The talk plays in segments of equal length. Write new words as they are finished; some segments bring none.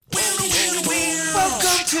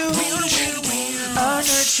to our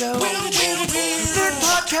nerd show, Nerd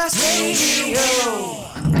Podcast Radio.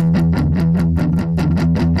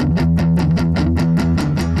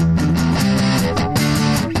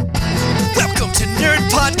 Welcome to Nerd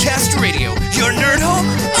Podcast Radio, your nerd home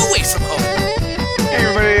away from home. Hey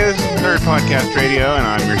everybody, this is Nerd Podcast Radio, and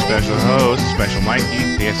I'm your special host, Special Mikey.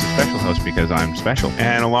 Yes, a special host because I'm special.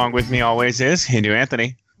 And along with me always is Hindu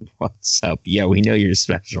Anthony. What's up? Yeah, we know you're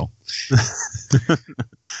special.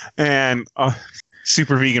 And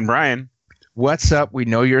Super Vegan Brian. What's up? We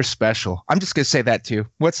know you're special. I'm just going to say that too.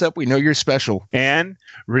 What's up? We know you're special. And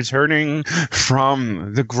returning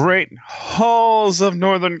from the great halls of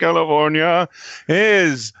Northern California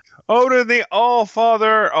is Odin the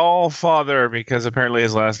All-Father, because apparently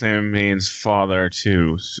his last name means father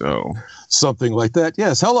too, so. Something like that.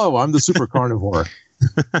 Yes. Hello, I'm the Super Carnivore.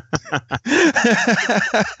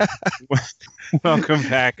 Welcome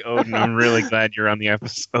back, Odin. I'm really glad you're on the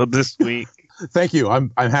episode this week. Thank you.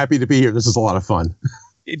 I'm happy to be here. This is a lot of fun.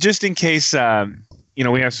 Just in case, we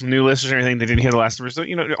have some new listeners or anything that didn't hear the last episode,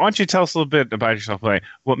 why don't you tell us a little bit about yourself? Like,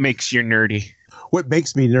 what makes you nerdy? What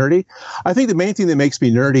makes me nerdy? I think the main thing that makes me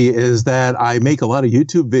nerdy is that I make a lot of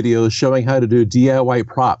YouTube videos showing how to do DIY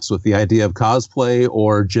props with the idea of cosplay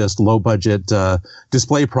or just low-budget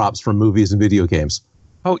display props from movies and video games.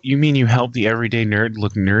 Oh, you mean you help the everyday nerd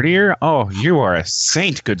look nerdier? Oh, you are a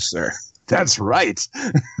saint, good sir. That's right.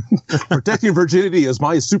 Protecting virginity is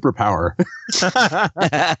my superpower.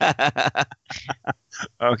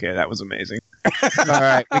 Okay, that was amazing. All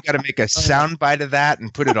right, we got to make a soundbite of that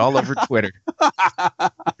and put it all over Twitter.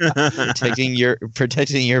 Protecting your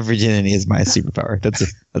virginity is my superpower. That's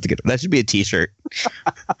good. That should be a T-shirt.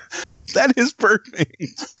 That is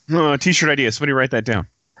perfect. T-shirt idea. Somebody write that down.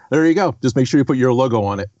 There you go. Just make sure you put your logo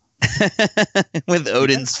on it. With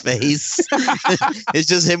Odin's face. It's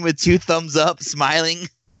just him with two thumbs up, smiling.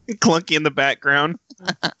 Clunky in the background.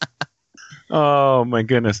 Oh, my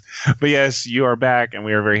goodness. But yes, you are back, and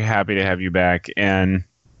we are very happy to have you back. And,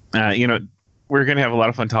 we're going to have a lot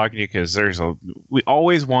of fun talking to you because we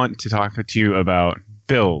always want to talk to you about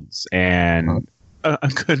builds and a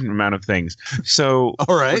good amount of things. So,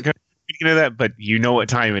 all right. Speaking of that, but you know what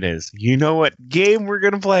time it is. You know what game we're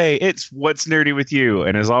going to play. It's What's Nerdy with You.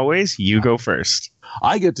 And as always, you go first.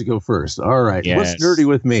 I get to go first. All right. Yes. What's nerdy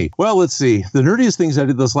with me? Well, let's see. The nerdiest things I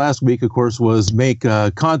did this last week, of course, was make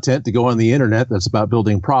content to go on the internet that's about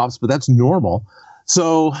building props, but that's normal.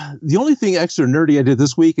 So the only thing extra nerdy I did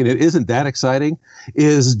this week, and it isn't that exciting,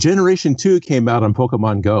 is Generation 2 came out on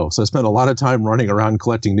Pokemon Go. So I spent a lot of time running around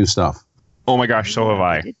collecting new stuff. Oh my gosh, so have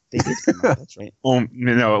I. They did come out, that's right. Oh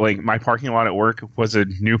no, like my parking lot at work was a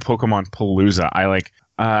new Pokemon Palooza.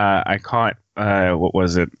 I caught what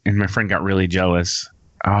was it? And my friend got really jealous.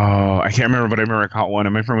 Oh, I can't remember, but I remember I caught one,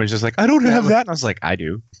 and my friend was just like, "I don't have that," and I was like, "I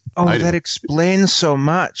do." Oh, that explains so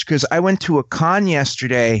much, because I went to a con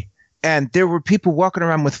yesterday, and there were people walking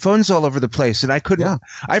around with phones all over the place, and I couldn't. Yeah.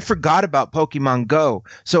 I forgot about Pokemon Go,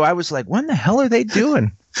 so I was like, "What in the hell are they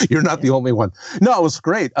doing?" You're not the only one. No, it was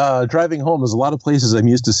great. Driving home, there's a lot of places I'm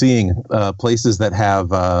used to seeing, places that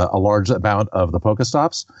have a large amount of the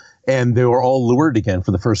Pokestops, and they were all lured again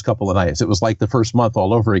for the first couple of nights. It was like the first month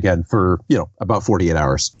all over again for, about 48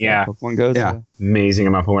 hours. Yeah. Pokemon Go. Yeah. Amazing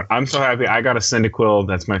amount of Pokemon. I'm so happy. I got a Cyndaquil.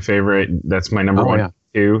 That's my favorite. That's my number one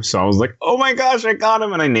too. So I was like, oh my gosh, I got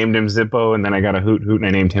him. And I named him Zippo. And then I got a Hoot and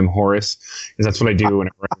I named him Horus. Because that's what I do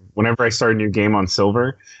whenever I start a new game on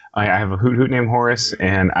Silver. I have a Hoot named Horus,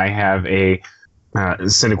 and I have a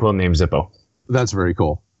Cyndaquil named Zippo. That's very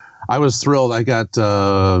cool. I was thrilled. I got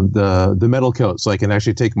the metal coat, so I can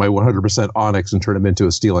actually take my 100% Onyx and turn him into a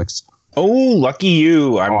Steelix. Oh, lucky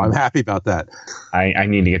you! I'm happy about that. I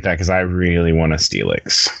need to get that because I really want a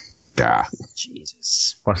Steelix. Yeah.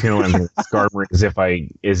 Jesus. Well, Skarmory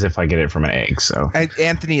is if I get it from an egg. So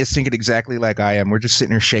Anthony is thinking exactly like I am. We're just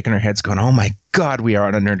sitting here shaking our heads, going, "Oh my God, we are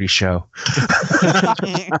on a nerdy show."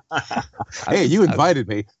 Hey, you invited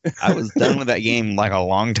me. I was done with that game like a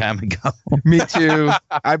long time ago. Me too.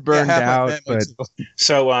 I burned out. But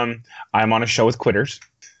so I'm on a show with Quitters.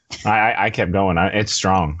 I kept going. It's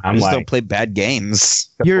strong. I'm just like, don't play bad games.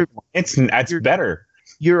 It's better.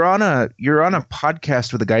 You're on a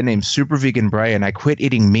podcast with a guy named Super Vegan Brian. I quit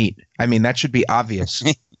eating meat. I mean, that should be obvious.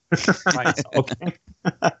 Okay.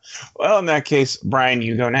 Well, in that case, Brian,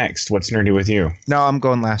 you go next. What's nerdy with you? No, I'm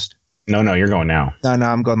going last. No, you're going now. No,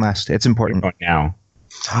 I'm going last. It's important. You're going now.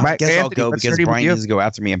 I guess I'll go because Brian needs to go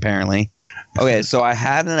after me, apparently. Okay, so I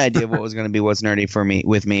had an idea of what was going to be what's nerdy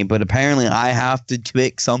with me, but apparently I have to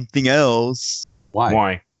pick something else.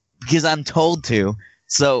 Why? Because I'm told to.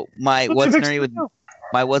 So my what's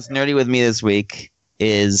nerdy with me this week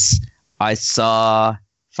is I saw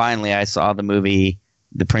finally I saw the movie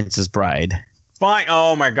The Princess Bride. Fine.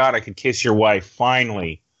 Oh my God, I could kiss your wife.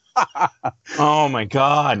 Finally. Oh my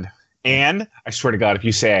God. And I swear to God, if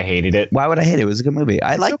you say I hated it. Why would I hate it? It was a good movie.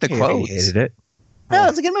 I liked the quotes. I hated it. No,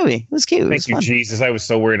 it's a good movie. It was cute. Thank you, Jesus. I was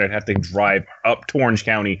so worried I'd have to drive up to Orange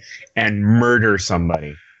County and murder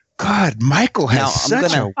somebody. God, Michael has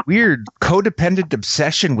such a weird codependent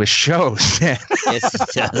obsession with shows. Yes, he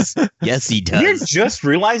does. Yes, he does. You're just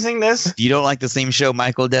realizing this? If you don't like the same show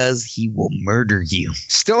Michael does, he will murder you.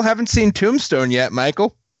 Still haven't seen Tombstone yet,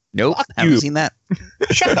 Michael. Nope, haven't seen that.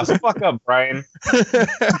 Shut the fuck up, Brian.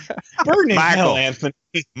 Burn in hell, Anthony.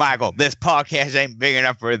 Michael, this podcast ain't big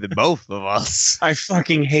enough for the both of us. I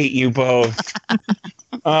fucking hate you both.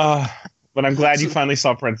 But I'm glad you finally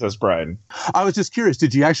saw Princess Bride. I was just curious,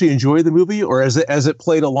 did you actually enjoy the movie, or as it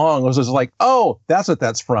played along, was it like, oh, that's what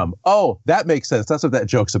that's from? Oh, that makes sense. That's what that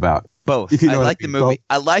joke's about. Both. I like the movie. Both.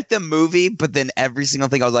 I like the movie, but then every single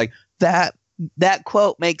thing I was like, that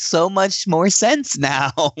quote makes so much more sense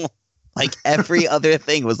now. Like every other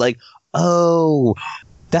thing was like, oh,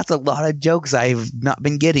 that's a lot of jokes I've not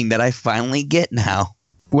been getting that I finally get now.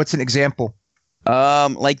 What's an example?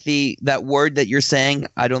 Like that word that you're saying,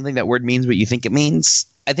 I don't think that word means what you think it means.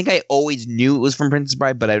 I think I always knew it was from Princess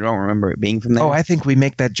Bride, but I don't remember it being from there. Oh, I think we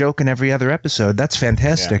make that joke in every other episode. That's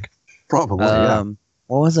fantastic. Yeah. Probably, yeah.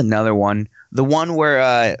 What was another one? The one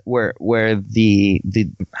where the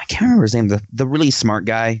I can't remember his name. The really smart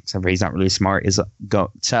guy, except for he's not really smart, is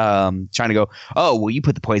trying to go, oh, well, you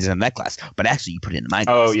put the poison in that glass, but actually you put it in my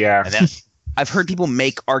glass. Oh, yeah. And then I've heard people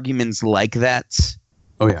make arguments like that.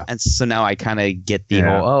 Oh, yeah. And so now I kind of get the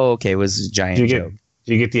whole, oh, okay, it was a giant joke.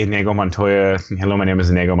 Do you get the Inigo Montoya? Hello, my name is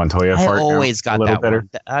Inigo Montoya. I've always got that one.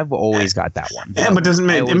 I've always got that one. Yeah, but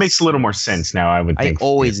it makes a little more sense now, I would think. I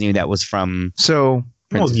always knew that was from. So,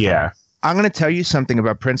 yeah. I'm going to tell you something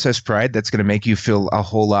about Princess Bride that's going to make you feel a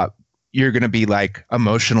whole lot. You're going to be like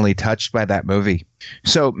emotionally touched by that movie.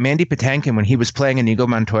 So Mandy Patinkin, when he was playing Inigo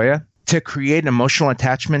Montoya, to create an emotional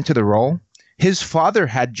attachment to the role, his father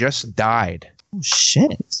had just died. Oh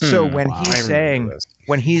shit! So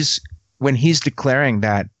when he's declaring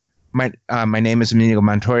that my name is Inigo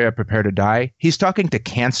Montoya, prepare to die, he's talking to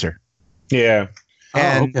cancer. Yeah.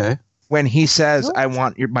 And okay. When he says, I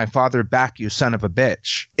want my father back, you son of a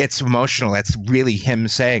bitch, it's emotional. It's really him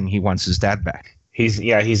saying he wants his dad back. He's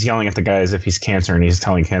yelling at the guy as if he's cancer, and he's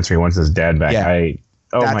telling cancer he wants his dad back. Yeah.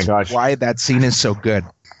 My gosh. That's why that scene is so good.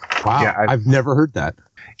 Wow. Yeah, I've never heard that.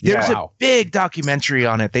 There's a big documentary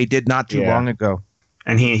on it they did not too long ago.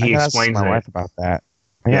 And he explains my wife about that.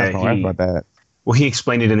 My wife about that. Well, he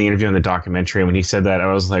explained it in the interview in the documentary. And when he said that,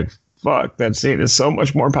 I was like, fuck, that scene is so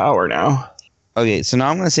much more power now. Okay, so now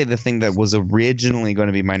I'm going to say the thing that was originally going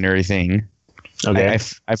to be my nerdy thing. Okay.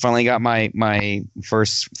 I finally got my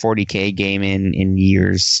first 40K game in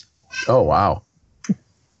years. Oh, wow.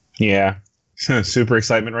 Yeah. Super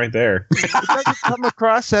excitement right there. It doesn't come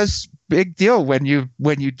across as big deal when you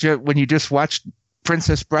just watched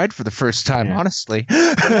Princess Bride for the first time, honestly.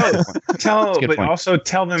 Also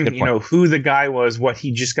tell them, who the guy was, what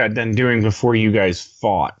he just got done doing before you guys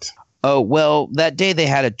fought. Oh, well, that day they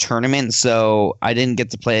had a tournament, so I didn't get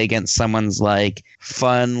to play against someone's like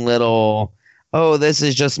fun little, oh, this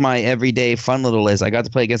is just my everyday fun little list. I got to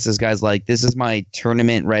play against this guy's like, this is my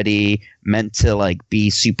tournament ready, meant to like be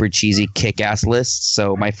super cheesy kick-ass list.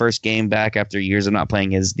 So my first game back after years of not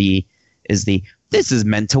playing is the this is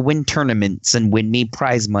meant to win tournaments and win me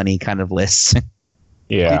prize money kind of list.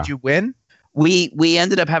 Yeah. Did you win? We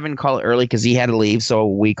ended up having to call it early because he had to leave, so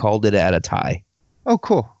we called it at a tie. Oh,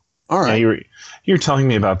 cool. All right. Yeah, you were telling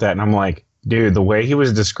me about that, and I'm like, dude, the way he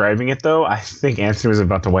was describing it, though, I think Anthony was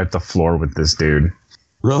about to wipe the floor with this dude.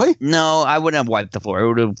 Really? No, I wouldn't have wiped the floor. It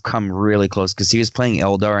would have come really close because he was playing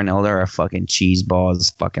Eldar, and Eldar are fucking cheese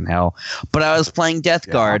balls, fucking hell. But I was playing Death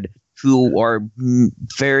Guard, who are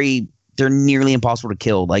they're nearly impossible to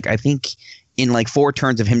kill. Like, I think in like 4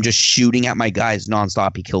 turns of him just shooting at my guys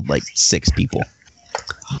nonstop, he killed like 6 people.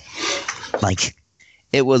 Like,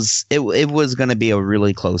 it was going to be a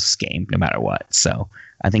really close game no matter what. So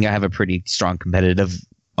I think I have a pretty strong competitive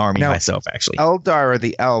army myself, actually. Eldar are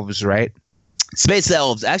the elves, right? Space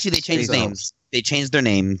elves. Actually, they changed names. They changed their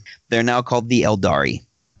name. They're now called the Eldari.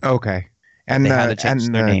 Okay. And they had to change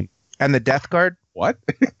their name. And the Death Guard? What?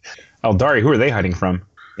 Eldari, who are they hiding from?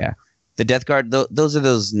 Yeah. The Death Guard, those are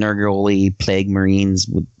those Nurgle-y plague marines.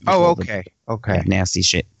 With okay. Nasty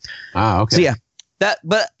shit. Ah, okay. So, yeah.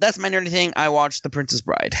 That's my nerdy thing. I watched The Princess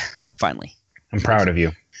Bride, finally. I'm proud of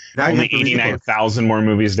you. Now Only 89,000 more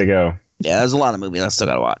movies to go. Yeah, there's a lot of movies I still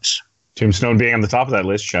got to watch. Tombstone being on the top of that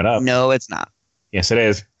list, shut up. No, it's not. Yes, it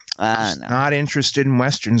is. No. Not interested in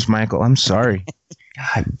Westerns, Michael. I'm sorry.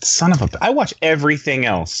 God, son of a... I watch everything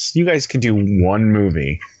else. You guys could do one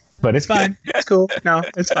movie, but it's fine. It's cool. No,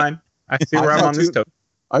 it's fine. I see where I'm on this toast.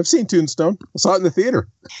 I've seen Tombstone. I saw it in the theater.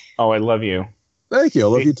 Oh, I love you. Thank you. I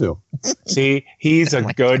love you too. See, he's a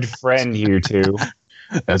good friend, you two.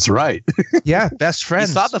 That's right. Yeah, best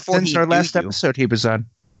friends. saw before since he our knew last you. episode he was on.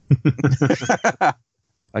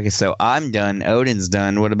 Okay, so I'm done. Odin's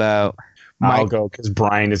done. What about I'll go because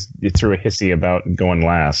Brian threw a hissy about going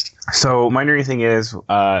last. So my nerdy thing is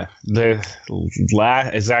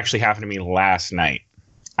it's actually happened to me last night.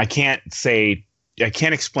 I can't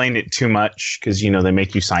explain it too much because they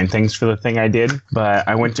make you sign things for the thing I did. But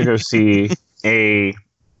I went to go see a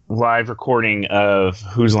live recording of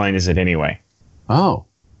Whose Line Is It Anyway? Oh.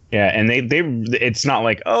 Yeah, and they it's not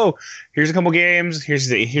like, oh, here's a couple games, here's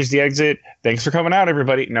the exit, thanks for coming out,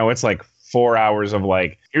 everybody. No, it's like 4 hours of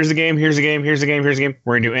like, here's the game, here's the game, here's the game, here's the game.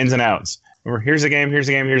 We're gonna do ins and outs. Or here's the game, here's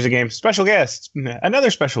the game, here's the game. Special guest,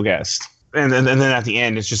 another special guest. And then at the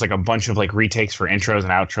end, it's just like a bunch of like retakes for intros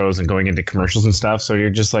and outros and going into commercials and stuff. So you're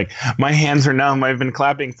just like, my hands are numb. I've been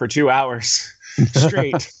clapping for 2 hours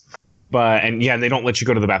straight. They don't let you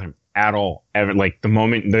go to the bathroom at all. Ever. Like the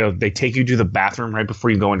moment they take you to the bathroom right before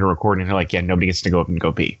you go into recording, they're like, yeah, nobody gets to go up and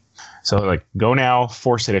go pee. So like, go now,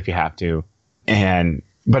 force it if you have to.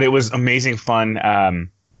 But it was amazing fun.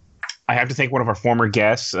 I have to thank one of our former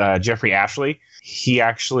guests, Jeffrey Ashley. He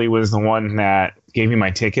actually was the one that gave me my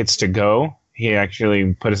tickets to go. He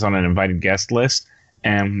actually put us on an invited guest list,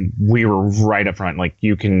 and we were right up front. Like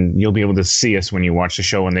you'll be able to see us when you watch the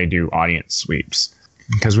show when they do audience sweeps.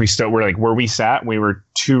 Because we're like where we sat, we were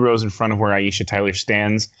 2 rows in front of where Aisha Tyler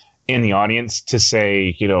stands in the audience to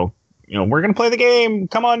say, we're gonna play the game.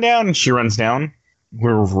 Come on down, and she runs down.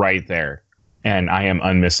 We're right there, and I am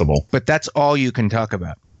unmissable. But that's all you can talk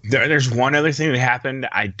about. There's one other thing that happened.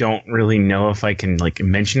 I don't really know if I can like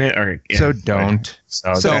mention it or. So don't.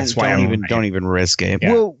 So that's why don't even risk it.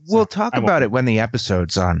 Yeah. We'll talk about it when the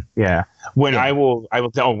episode's on. Yeah. When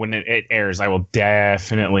when it airs, I will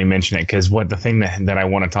definitely mention it because the thing that I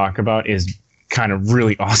want to talk about is kind of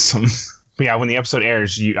really awesome. But yeah, when the episode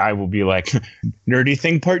airs, I will be like, nerdy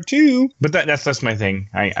thing part 2. But that's my thing.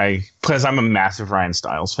 I because I'm a massive Ryan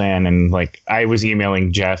Stiles fan, and like I was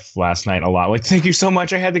emailing Jeff last night a lot. Like, thank you so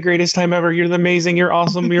much. I had the greatest time ever. You're amazing. You're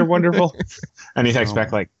awesome. You're wonderful. And he texts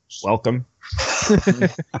back like, welcome.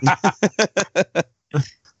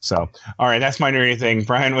 So, all right, that's my nerdy thing.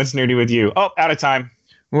 Brian, what's nerdy with you? Oh, out of time.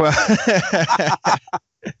 Well,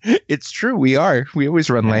 it's true. We always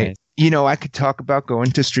run late. I could talk about going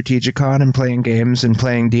to Strategicon and playing games and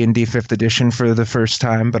playing D&D 5th edition for the first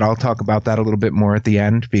time, but I'll talk about that a little bit more at the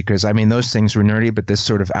end because, those things were nerdy, but this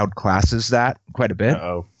sort of outclasses that quite a bit.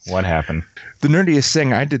 Uh-oh. What happened? The nerdiest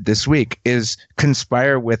thing I did this week is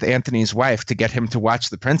conspire with Anthony's wife to get him to watch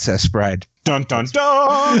The Princess Bride. Dun, dun,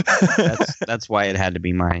 dun! That's why it had to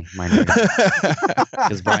be my nerdy.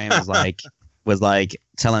 Because Brian was like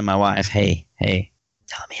telling my wife, hey,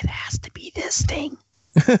 tell me it has to be this thing.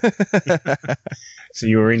 So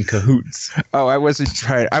you were in cahoots. Oh, I wasn't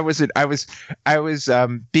trying. I was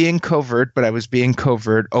being covert, but I was being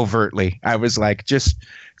covert overtly. I was like, just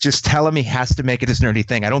tell him he has to make it his nerdy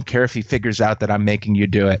thing. I don't care if he figures out that I'm making you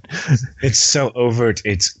do it. It's so overt,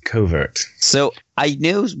 it's covert. So I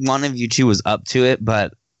knew one of you two was up to it,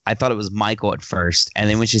 but I thought it was Michael at first. And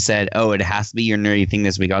then when she said, oh, it has to be your nerdy thing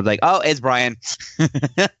this week, I was like, oh, it's Brian.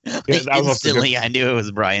 Instantly, I knew it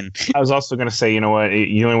was Brian. I was also going to say, you know what?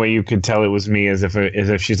 The only way you could tell it was me is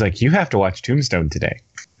if she's like, you have to watch Tombstone today.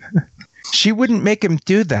 She wouldn't make him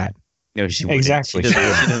do that. No, she wouldn't. Exactly.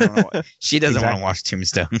 She doesn't want to watch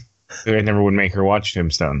Tombstone. I never would make her watch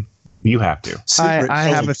Tombstone. You have to. I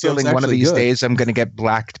have a feeling one of these days I'm going to get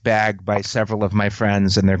blacked bagged by several of my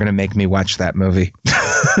friends, and they're going to make me watch that movie.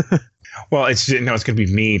 Well, it's going to be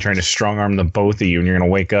me trying to strong arm the both of you, and you're going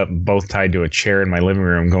to wake up both tied to a chair in my living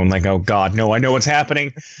room, going like, "Oh God, no! I know what's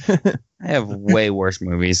happening." I have way worse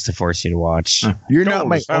movies to force you to watch. You're not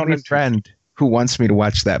my only friend who wants me to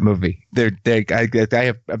watch that movie. I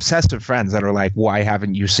have obsessive friends that are like, "Why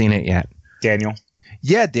haven't you seen it yet?" Daniel.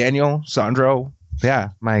 Yeah, Daniel, Sandro. Yeah,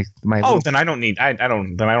 my. Then I don't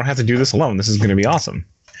have to do this alone. This is going to be awesome.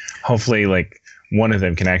 Hopefully, like one of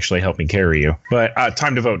them can actually help me carry you. But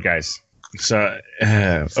time to vote, guys. So,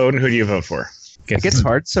 Odin, who do you vote for? It gets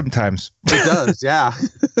hard sometimes. It does, yeah.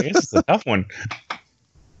 I guess it's a tough one.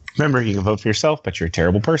 Remember, you can vote for yourself, but you're a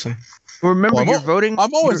terrible person. Remember, you're voting.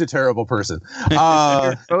 I'm always a terrible person.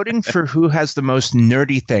 You're voting for who has the most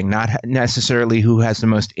nerdy thing, not necessarily who has the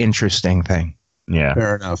most interesting thing. Yeah,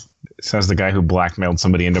 fair enough. Says the guy who blackmailed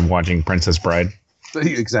somebody into watching Princess Bride.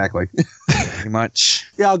 Exactly. pretty much.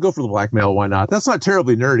 Yeah, I'll go for the blackmail. Why not? That's not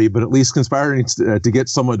terribly nerdy, but at least conspiring to get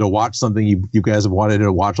someone to watch something you guys have wanted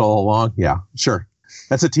to watch all along. Yeah, sure.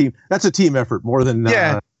 That's a team effort more than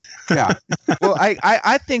yeah. Well,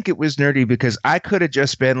 I think it was nerdy because I could have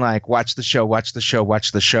just been like, watch the show,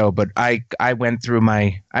 but I went through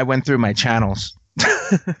my channels.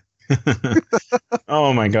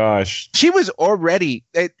 Oh my gosh. She was already,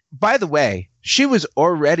 by the way, she was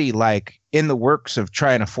already like in the works of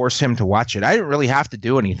trying to force him to watch it. I didn't really have to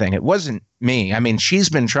do anything. It wasn't me. I mean, she's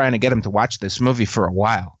been trying to get him to watch this movie for a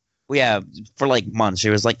while. Yeah, for like months. She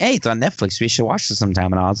was like, hey, it's on Netflix. We should watch this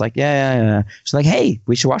sometime. And I was like, yeah. She's like, hey,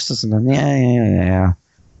 we should watch this sometime. Yeah.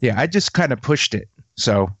 Yeah, I just kind of pushed it.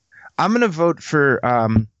 So I'm going to vote for,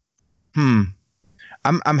 I'm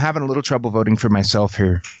having a little trouble voting for myself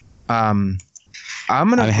here. I'm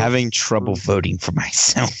having trouble voting for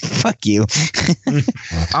myself. Fuck you.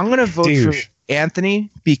 I'm going to vote for Anthony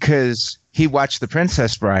because he watched The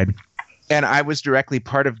Princess Bride and I was directly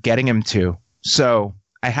part of getting him to. So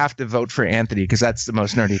I have to vote for Anthony because that's the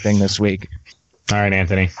most nerdy thing this week. All right,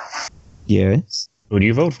 Anthony. Yes. Who do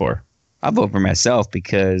you vote for? I'll vote for myself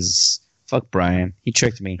because fuck Brian. He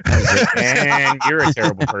tricked me. And you're a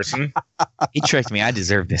terrible person. He tricked me. I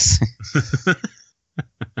deserve this.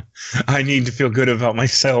 I need to feel good about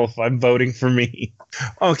myself. I'm voting for me.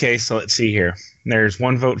 Okay, so let's see here. There's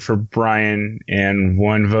one vote for Brian and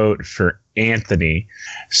one vote for Anthony.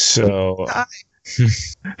 So,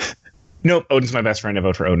 nope, Odin's my best friend. I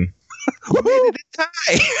vote for Odin. We made it a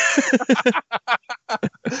tie.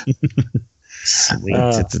 Sweet,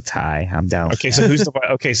 it's a tie. I'm down. Okay, so who's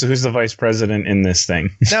the vice president in this thing?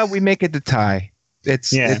 No, we make it a tie.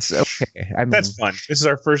 It's okay. I mean, that's fun. This is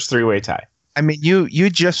our first three-way tie. I mean, you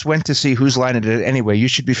just went to see whose line it is anyway. You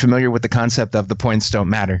should be familiar with the concept of the points don't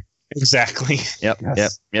matter. Exactly. Yep.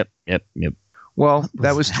 Well,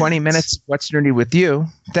 that was 20 minutes of What's Nerdy with You.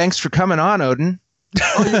 Thanks for coming on, Odin.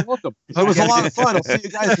 Oh, you're welcome. It was a lot of fun. I'll see you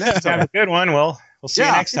guys next time. Have a good one. We'll see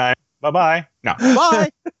you next time. Bye-bye. No. Bye.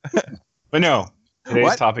 But no.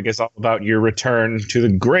 Today's topic is all about your return to the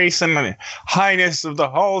grace and highness of the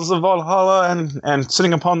halls of Valhalla and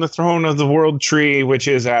sitting upon the throne of the world tree, which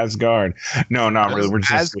is Asgard. No, not really. We're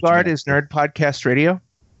just Asgard is Nerd Podcast Radio.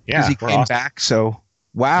 Yeah, he came back. So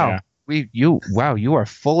wow, you are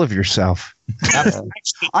full of yourself.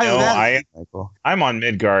 I'm on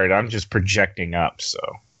Midgard. I'm just projecting up. So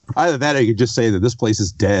either that, or you could just say that this place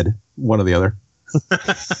is dead. One or the other.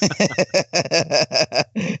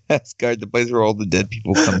 Asgard, the place where all the dead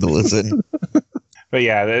people come to listen. But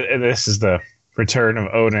yeah, this is the return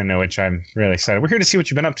of Odin, which I'm really excited. We're here to see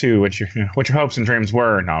what you've been up to, what your hopes and dreams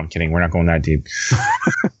were. No, I'm kidding. We're not going that deep.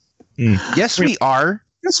 Yes, we are.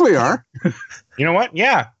 Yes, we are. You know what?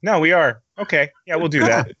 Yeah. No, we are. Okay. Yeah, we'll do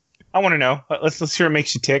that. I want to know. Let's hear what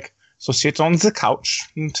makes you tick. So sit on the couch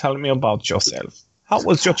and tell me about yourself. How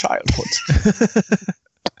was your childhood?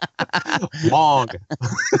 Long.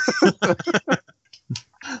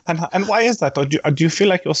 and why is that? Do you feel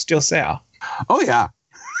like you're still there? Oh yeah,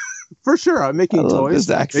 for sure. I'm making toys,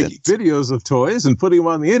 making videos of toys, and putting them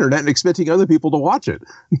on the internet and expecting other people to watch it.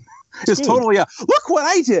 It's totally look what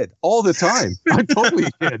I did all the time. I totally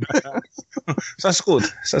did. That's good.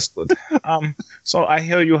 So I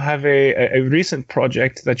hear you have a recent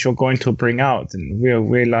project that you're going to bring out, and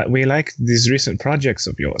we like these recent projects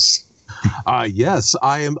of yours. Yes,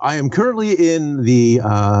 I am currently in the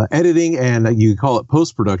editing and you call it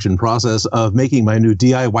post-production process of making my new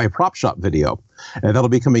DIY prop shop video. And that'll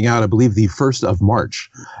be coming out, I believe, the 1st of March.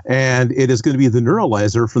 And it is going to be the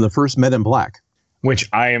Neuralizer from the first Men in Black. Which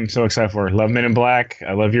I am so excited for. Love Men in Black.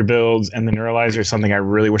 I love your builds. And the Neuralizer is something I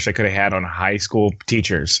really wish I could have had on high school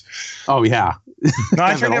teachers. Oh, yeah. No,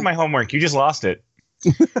 I turned in my homework. You just lost it.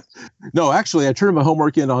 No, actually, I turned my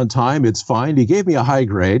homework in on time. It's fine. He gave me a high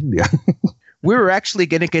grade. Yeah. We were actually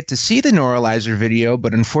going to get to see the Neuralizer video,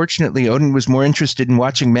 but unfortunately, Odin was more interested in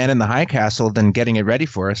watching Man in the High Castle than getting it ready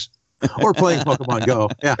for us. Or playing Pokemon Go.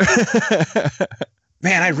 Yeah.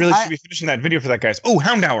 Man, I really should be finishing that video for that, guys. Oh,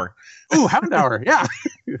 Hound Hour. Oh, Hound Hour. Yeah.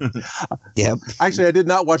 Yep. Actually, I did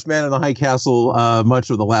not watch Man in the High Castle much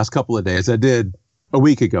of the last couple of days. I did a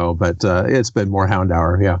week ago, but it's been more Hound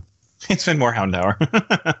Hour. Yeah. It's been more Hound Hour.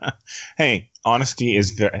 Hey, honesty is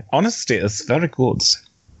very good.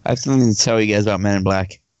 I have something to tell you guys about Men in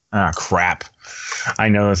Black. Ah, crap. I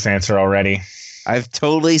know this answer already. I've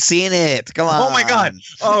totally seen it. Come on. Oh, my God.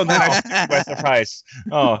 Oh, then I took by surprise.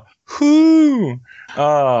 Oh, whoo.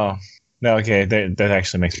 Oh, no, okay. That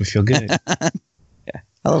actually makes me feel good. Yeah,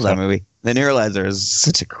 I love that movie. The Neuralizer is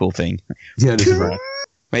such a cool thing. Yeah, it is.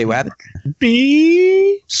 Wait, what?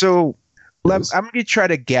 So, I'm going to try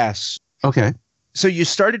to guess. Okay. So you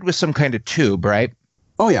started with some kind of tube, right?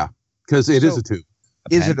 Oh yeah, because it is a tube.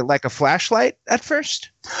 Is it like a flashlight at first?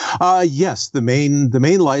 Yes, the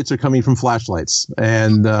main lights are coming from flashlights,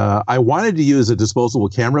 and I wanted to use a disposable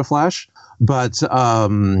camera flash, but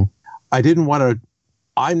I didn't want to.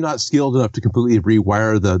 I'm not skilled enough to completely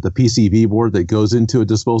rewire the PCB board that goes into a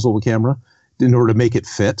disposable camera in order to make it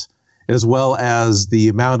fit, as well as the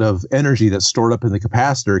amount of energy that's stored up in the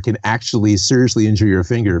capacitor can actually seriously injure your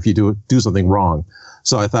finger if you do something wrong.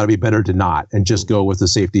 So I thought it'd be better to not and just go with the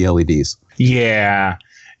safety LEDs. Yeah,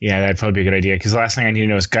 that'd probably be a good idea. Because the last thing I need to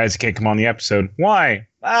know is guys that can't come on the episode. Why?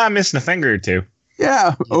 I'm missing a finger or two.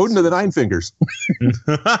 Yeah, Odin of the 9 fingers.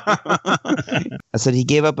 I said he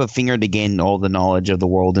gave up a finger to gain all the knowledge of the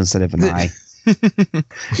world instead of an eye.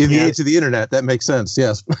 In the age of the internet, that makes sense.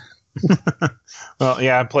 Yes. Well,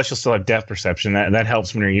 yeah. Plus, you'll still have depth perception. That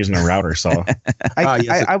helps when you're using a router saw.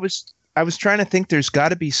 I was trying to think. There's got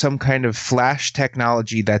to be some kind of flash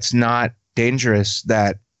technology that's not dangerous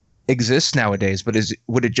that exists nowadays. But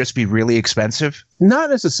would it just be really expensive? Not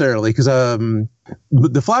necessarily, because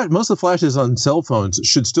most of the flashes on cell phones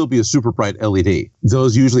should still be a super bright LED.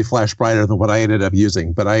 Those usually flash brighter than what I ended up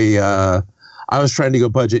using. But I was trying to go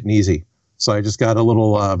budget and easy, so I just got a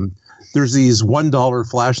little. There's these $1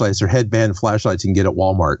 flashlights or headband flashlights you can get at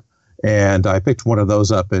Walmart, and I picked one of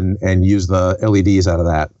those up and used the LEDs out of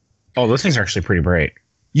that. Oh, those things are actually pretty bright.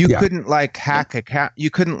 You couldn't hack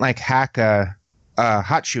a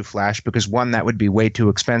hot shoe flash because one, that would be way too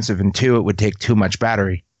expensive, and two, it would take too much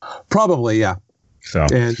battery. Probably, yeah. So,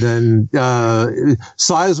 and then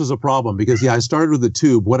size was a problem because I started with a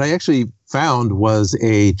tube. What I actually found was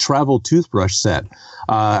a travel toothbrush set.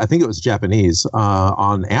 I think it was Japanese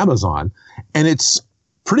on Amazon, and it's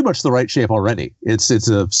pretty much the right shape already. It's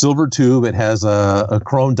a silver tube. It has a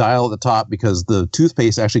chrome dial at the top because the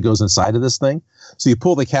toothpaste actually goes inside of this thing. So you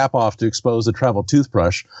pull the cap off to expose the travel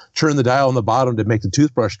toothbrush, turn the dial on the bottom to make the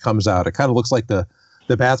toothbrush comes out. It kind of looks like the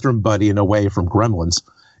bathroom buddy in a way from Gremlins.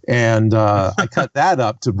 And I cut that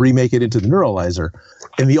up to remake it into the Neuralizer.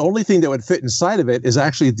 And the only thing that would fit inside of it is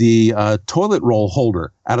actually the toilet roll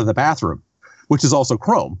holder out of the bathroom, which is also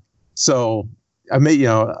chrome. So I made,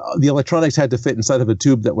 the electronics had to fit inside of a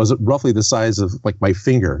tube that was roughly the size of like my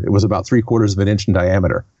finger. It was about 3/4 of an inch in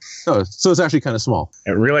diameter. So it's actually kind of small.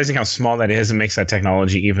 Realizing how small that is, it makes that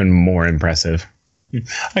technology even more impressive.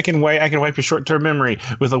 I can wipe your short-term memory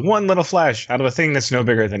with one little flash out of a thing that's no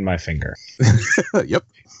bigger than my finger. Yep.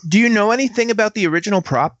 Do you know anything about the original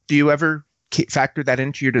prop? Do you ever factor that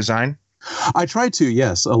into your design? I tried to,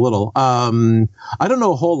 yes, a little. I don't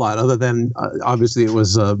know a whole lot other than obviously it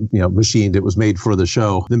was machined. It was made for the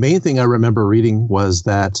show. The main thing I remember reading was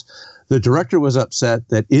that the director was upset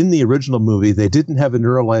that in the original movie they didn't have a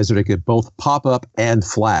Neuralizer that could both pop up and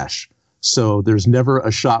flash. So there's never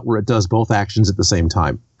a shot where it does both actions at the same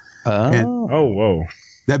time. Whoa.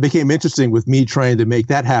 That became interesting with me trying to make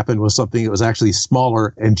that happen with something that was actually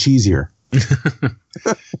smaller and cheesier.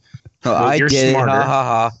 I did it.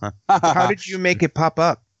 Ha, ha, ha. How did you make it pop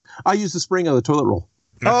up? I used the spring of the toilet roll.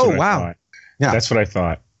 Wow. Yeah, that's what I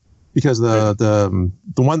thought. Because the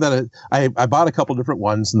one that I bought a couple different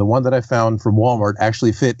ones, and the one that I found from Walmart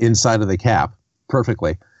actually fit inside of the cap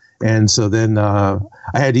perfectly. And so then I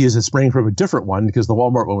had to use a spring from a different one because the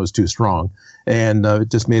Walmart one was too strong, and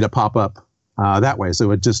it just made it pop up that way.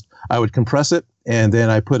 So I would compress it, and then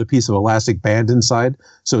I put a piece of elastic band inside,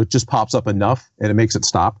 so it just pops up enough, and it makes it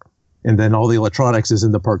stop. And then all the electronics is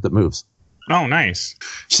in the part that moves. Oh, nice.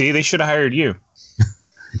 See, they should have hired you.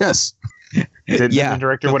 Yes. The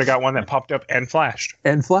director would have got one that popped up and flashed.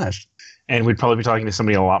 And we'd probably be talking to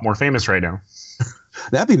somebody a lot more famous right now.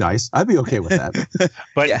 That'd be nice. I'd be okay with that.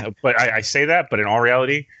 But I say that, but in all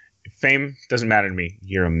reality, fame doesn't matter to me.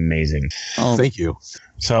 You're amazing. Oh, thank you.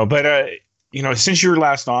 So, but since you were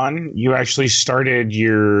last on, you actually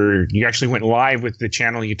went live with the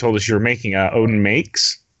channel you told us you were making, Odin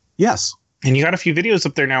Makes. Yes. And you got a few videos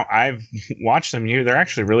up there now. I've watched them. They're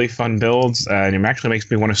actually really fun builds, and it actually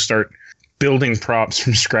makes me want to start building props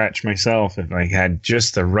from scratch myself if I had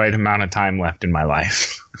just the right amount of time left in my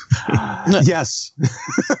life. Yes.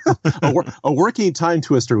 A working time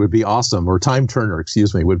twister would be awesome, or time turner,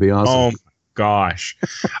 would be awesome. Oh, gosh.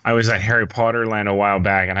 I was at Harry Potter Land a while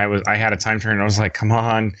back, and I had a time turner, and I was like, come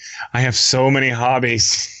on, I have so many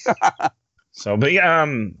hobbies. So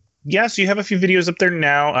you have a few videos up there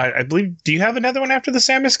now. I believe, do you have another one after the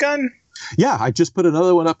Samus gun? Yeah, I just put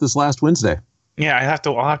another one up this last Wednesday. Yeah,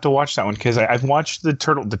 I'll have to watch that one because I've watched the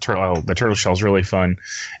turtle shell's really fun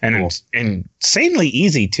and cool. Insanely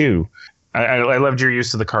easy too. I loved your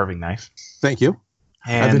use of the carving knife. Thank you.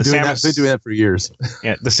 And I've been doing that for years.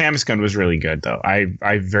 Yeah, the Samus gun was really good, though.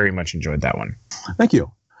 I very much enjoyed that one. Thank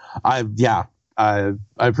you. I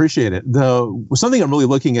appreciate it. Something I'm really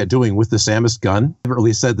looking at doing with the Samus gun, I haven't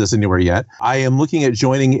really said this anywhere yet. I am looking at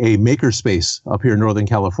joining a makerspace up here in Northern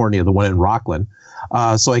California, the one in Rockland,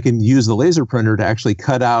 so I can use the laser printer to actually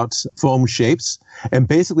cut out foam shapes and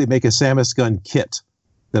basically make a Samus gun kit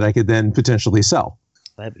that I could then potentially sell.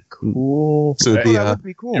 That'd be cool. So that would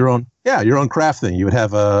be cool. Your own craft thing. You would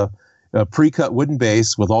have a pre-cut wooden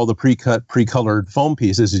base with all the pre-colored foam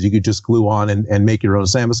pieces that you could just glue on and make your own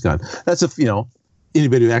Samus gun. That's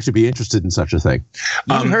anybody would actually be interested in such a thing.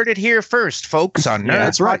 You heard it here first, folks, on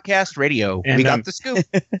Nerd Podcast Radio. And, we got the scoop.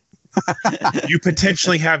 You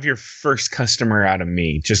potentially have your first customer out of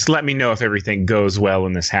me. Just let me know if everything goes well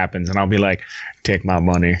and this happens, and I'll be like, take my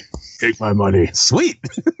money. Take my money. Sweet.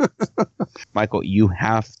 Michael, you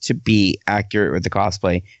have to be accurate with the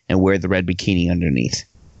cosplay and wear the red bikini underneath.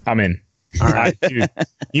 I'm in. All right.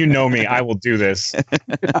 You know me. I will do this.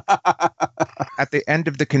 At the end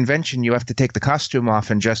of the convention, you have to take the costume off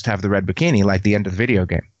and just have the red bikini, like the end of the video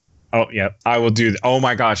game. Oh, yeah. I will do that. Oh,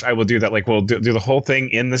 my gosh. I will do that. Like, we'll do the whole thing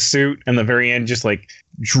in the suit, and the very end, just like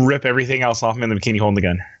drip everything else off him in the bikini holding the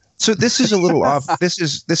gun. So this is a little off. This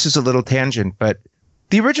is a little tangent, but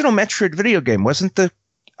the original Metroid video game wasn't the.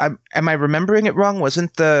 Am I remembering it wrong?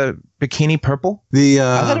 Wasn't the bikini purple? I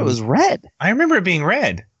thought it was red. I remember it being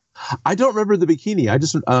red. I don't remember the bikini. I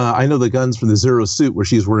just I know the guns from the Zero suit where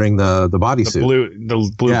she's wearing the bodysuit.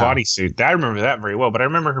 The blue bodysuit. I remember that very well, but I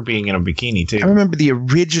remember her being in a bikini too. I remember the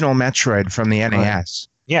original Metroid from the NES.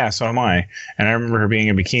 Yeah, so am I. And I remember her being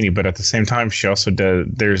in a bikini, but at the same time she also does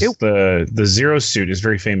the Zero suit is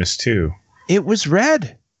very famous too. It was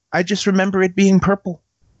red. I just remember it being purple.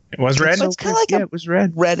 It was red? So it's kind of like it was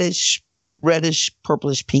red. Reddish,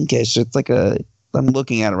 purplish, pinkish. It's like I'm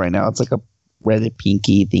looking at it right now. It's like a red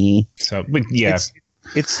pinky thingy. So, but yeah.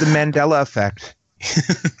 It's the Mandela effect.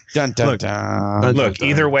 Dun, dun, dun. Look,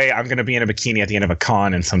 either way, I'm going to be in a bikini at the end of a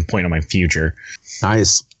con at some point in my future.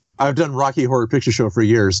 Nice. I've done Rocky Horror Picture Show for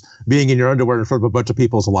years. Being in your underwear in front of a bunch of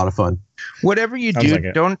people is a lot of fun. Whatever you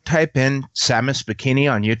do, don't type in Samus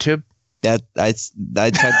bikini on YouTube. That I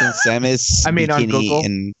typed in Samus bikini on Google.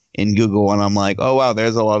 In Google, and I'm like, oh wow,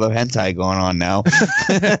 there's a lot of hentai going on now.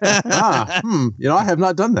 I have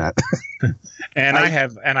not done that. And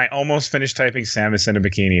I almost finished typing Samus in a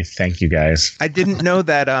bikini. Thank you guys. I didn't know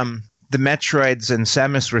that the Metroids and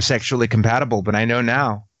Samus were sexually compatible, but I know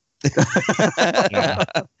now. Yeah.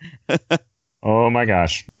 Oh my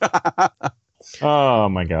gosh. Oh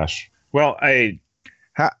my gosh. Well, I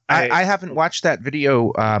haven't watched that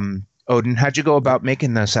video. Odin, how'd you go about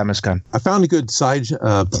making the Samus gun? I found a good side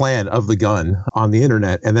plan of the gun on the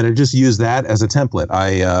internet, and then I just used that as a template.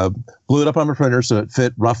 I blew it up on my printer so it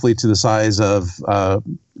fit roughly to the size of,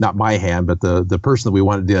 not my hand, but the person that we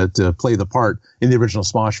wanted to play the part in the original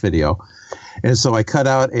Smosh video. And so I cut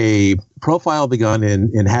out a profile of the gun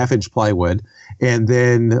in half-inch plywood, and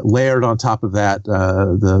then layered on top of that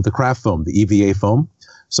the craft foam, the EVA foam.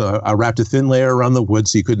 So I wrapped a thin layer around the wood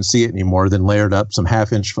so you couldn't see it anymore, then layered up some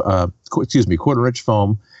quarter-inch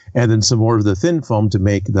foam, and then some more of the thin foam to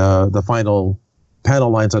make the final panel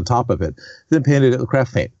lines on top of it. Then painted it with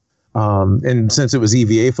craft paint. And since it was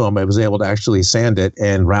EVA foam, I was able to actually sand it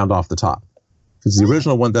and round off the top. Because the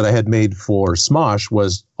original one that I had made for Smosh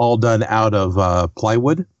was all done out of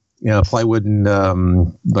plywood, plywood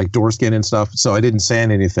and like door skin and stuff. So I didn't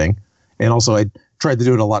sand anything. And also I tried to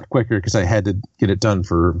do it a lot quicker because I had to get it done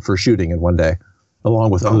for shooting in one day,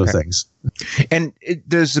 along with other things. And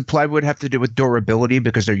does the plywood have to do with durability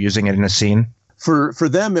because they're using it in a scene? For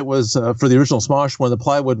them, it was for the original Smosh one. The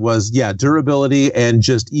plywood was durability and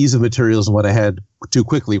just ease of materials and what I had to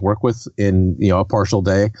quickly work with in a partial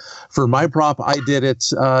day. For my prop, I did it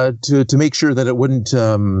to make sure that it wouldn't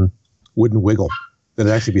wiggle. That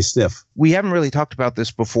it'd actually be stiff. We haven't really talked about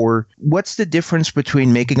this before. What's the difference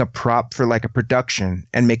between making a prop for like a production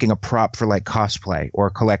and making a prop for like cosplay or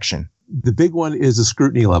collection? The big one is the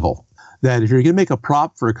scrutiny level. That if you're going to make a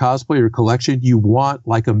prop for a cosplay or collection, you want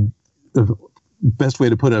like the best way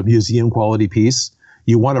to put it, a museum quality piece.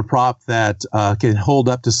 You want a prop that can hold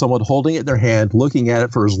up to someone holding it in their hand, looking at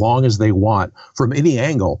it for as long as they want from any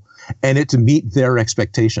angle, and it to meet their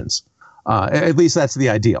expectations. At least that's the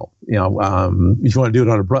ideal. If you want to do it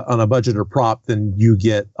on a budget or prop, then you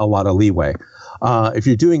get a lot of leeway. If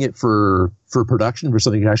you're doing it for production, for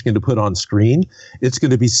something you're actually going to put on screen, it's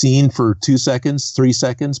going to be seen for 2 seconds, 3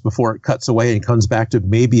 seconds before it cuts away and comes back to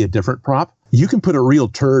maybe a different prop. You can put a real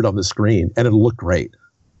turd on the screen and it'll look great.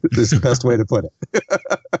 That's the best way to put it.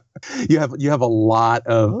 You have a lot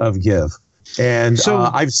of give. And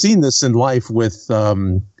I've seen this in life with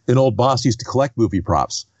an old boss used to collect movie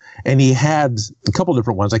props. And he had a couple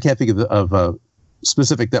different ones. I can't think of a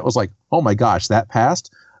specific that was like, oh my gosh, that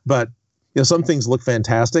passed. But some things look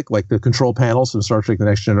fantastic, like the control panels from Star Trek The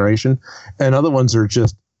Next Generation. And other ones are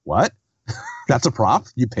just, what? That's a prop?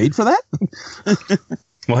 You paid for that?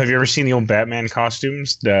 Well, have you ever seen the old Batman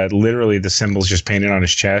costumes? Literally, the symbol's just painted on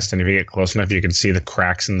his chest, and if you get close enough, you can see the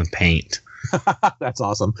cracks in the paint. That's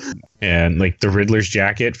awesome. And like the Riddler's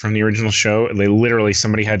jacket from the original show,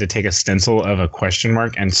 somebody had to take a stencil of a question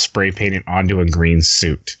mark and spray paint it onto a green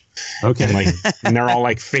suit. Okay. And they're all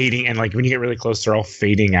like fading, and like when you get really close, they're all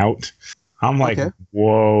fading out. I'm like,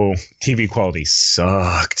 whoa, TV quality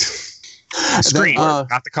sucked. Screen,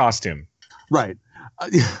 not the costume. Right.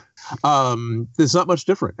 It's not much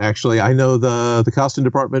different, actually. I know the costume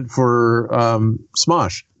department for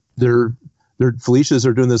Smosh. Their Felicias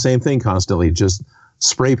are doing the same thing constantly, just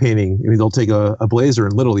spray painting. I mean, they'll take a blazer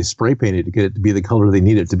and literally spray paint it to get it to be the color they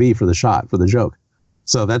need it to be for the shot, for the joke.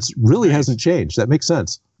 So that's really hasn't changed. That makes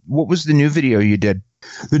sense. What was the new video you did?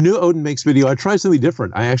 The new Odin Makes video, I tried something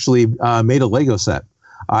different. I actually made a Lego set.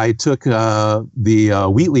 I took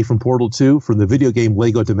the Wheatley from Portal 2 from the video game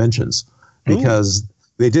Lego Dimensions, because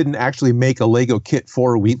they didn't actually make a Lego kit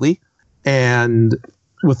for Wheatley. And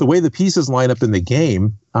with the way the pieces line up in the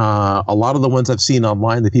game, a lot of the ones I've seen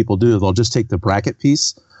online that people do, they'll just take the bracket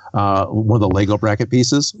piece, one of the Lego bracket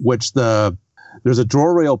pieces, which there's a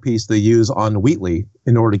drawer rail piece they use on Wheatley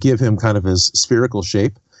in order to give him kind of his spherical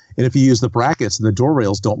shape. And if you use the brackets, the door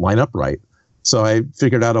rails don't line up right. So I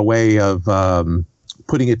figured out a way of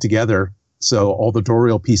putting it together so all the door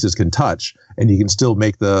rail pieces can touch, and you can still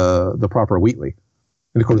make the proper Wheatley.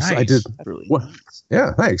 And of course, nice. I did. Really nice.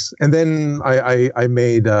 Yeah, thanks. And then I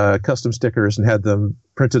made custom stickers and had them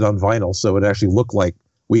printed on vinyl, so it actually looked like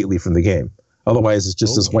Wheatley from the game. Otherwise, it's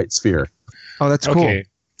just this white sphere. Oh, that's cool. Okay.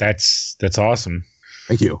 That's awesome.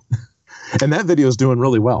 Thank you. And that video is doing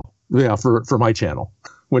really well. Yeah, for my channel.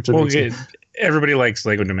 Which everybody likes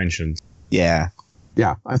Lego Dimensions. Yeah.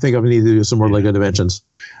 Yeah, I think I need to do some more Lego Dimensions.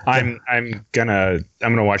 I'm gonna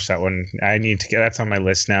watch that one. I need to get that's on my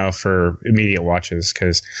list now for immediate watches,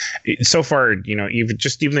 because so far, even though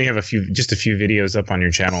you have a few videos up on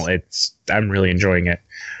your channel, I'm really enjoying it.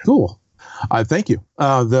 Cool. Thank you.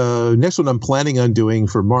 The next one I'm planning on doing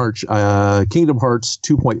for March, Kingdom Hearts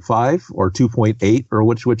 2.5 or 2.8 or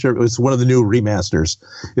whichever. It's one of the new remasters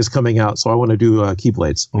is coming out, so I want to do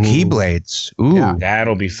Keyblades. Keyblades. Ooh, yeah.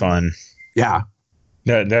 That'll be fun. Yeah.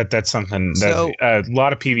 That's something that a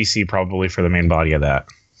lot of PVC probably for the main body of that.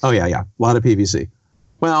 Oh yeah, a lot of PVC.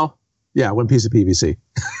 Well, yeah, one piece of PVC.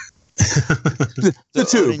 the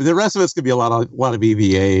tube. The rest of it's gonna be a lot of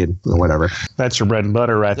EVA and whatever. That's your bread and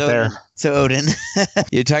butter right there. So Odin,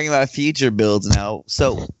 you're talking about future builds now.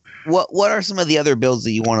 So what are some of the other builds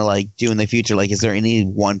that you want to do in the future? Like, is there any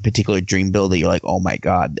one particular dream build that you're like, oh my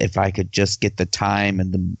god, if I could just get the time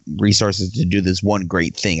and the resources to do this one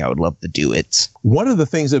great thing, I would love to do it. One of the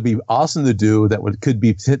things that'd be awesome to do that could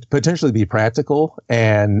be potentially be practical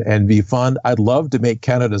and be fun. I'd love to make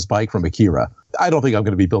Canada's bike from Akira. I don't think I'm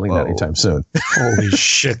going to be building that anytime soon. Holy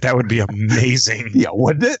shit, that would be amazing. Yeah,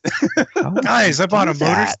 wouldn't it? Guys, I bought a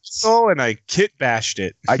motorcycle and I kit bashed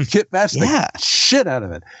it. I kit bashed the shit out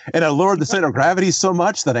of it. And I lowered the center of gravity so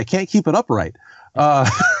much that I can't keep it upright.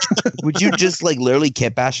 Would you just literally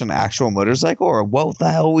kit bash an actual motorcycle, or what the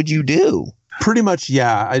hell would you do? Pretty much,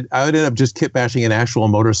 yeah. I would end up just kit bashing an actual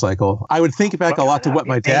motorcycle. I would think back a lot to what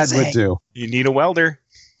my dad would do. You need a welder.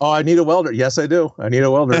 Oh, I need a welder. Yes, I do. I need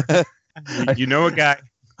a welder. You know a guy.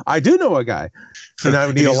 I do know a guy. And I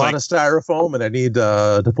would need a lot of styrofoam, and I need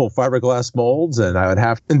to pull fiberglass molds, and I would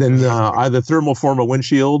have and then either thermal form a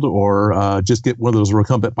windshield or just get one of those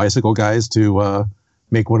recumbent bicycle guys to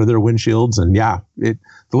make one of their windshields. And the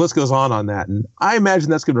list goes on that. And I imagine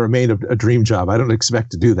that's going to remain a dream job. I don't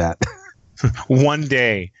expect to do that. One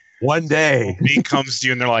day. Me comes to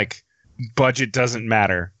you and they're like, budget doesn't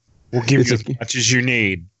matter. We'll give you as much as you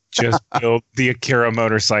need. Just build the Akira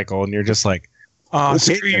motorcycle. And you're just like, oh,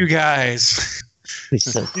 screw you guys.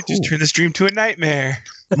 So cool. You just turn this dream to a nightmare.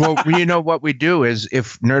 Well, you know what we do is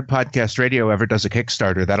if Nerd Podcast Radio ever does a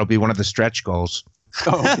Kickstarter, that'll be one of the stretch goals.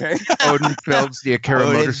 Oh, okay. Odin builds the Akira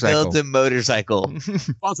motorcycle. Builds a motorcycle.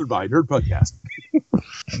 Sponsored by Nerd Podcast.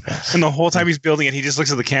 And the whole time he's building it, he just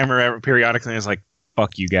looks at the camera periodically and is like,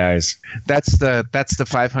 fuck you guys. That's the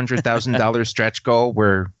 $500,000 stretch goal,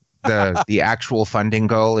 where the actual funding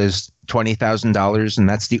goal is $20,000, and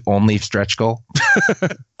that's the only stretch goal.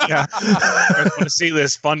 Yeah. I want to see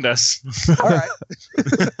this. Fund us. All right.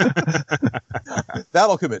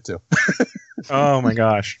 That'll commit to. Oh my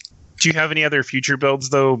gosh. Do you have any other future builds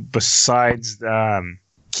though besides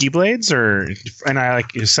Keyblades, and I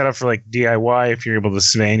like set up for like DIY if you're able to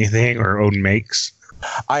say anything, or Odin Makes?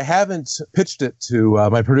 I haven't pitched it to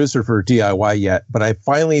my producer for DIY yet, but I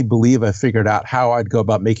finally believe I figured out how I'd go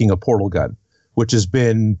about making a portal gun, which has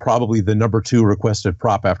been probably the number 2 requested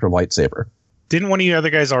prop after lightsaber. Didn't one of you other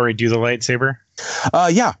guys already do the lightsaber?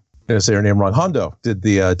 Yeah. I'm going to say her name wrong. Hondo did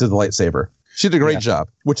the lightsaber. She did a great job,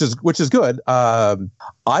 which is good. I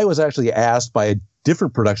was actually asked by a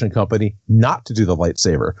different production company not to do the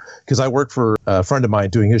lightsaber because I work for a friend of mine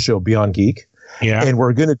doing his show Beyond Geek. Yeah. And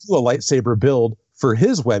we're going to do a lightsaber build for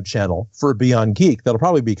his web channel for Beyond Geek that'll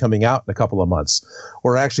probably be coming out in a couple of months,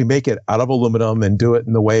 or actually make it out of aluminum and do it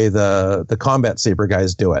in the way the combat saber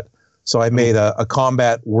guys do it. So I made a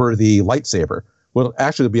combat worthy lightsaber. Will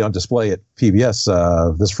actually be on display at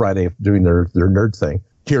PBS this Friday doing their nerd thing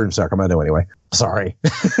here in Sacramento anyway. Sorry.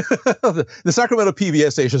 the Sacramento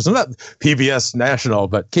PBS stations, not PBS National,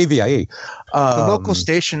 but KVIE. The local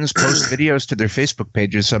stations post videos to their Facebook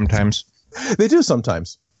pages sometimes. They do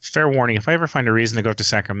sometimes. Fair warning, if I ever find a reason to go up to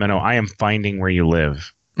Sacramento, I am finding where you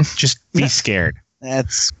live. Just be scared.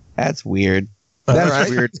 That's weird. That's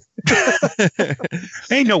weird.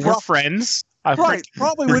 Hey, no, we're friends. Right.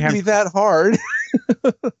 Probably wouldn't be that hard.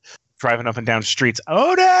 Driving up and down streets.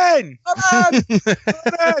 Odin!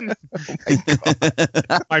 Odin!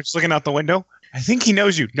 I'm just looking out the window. I think he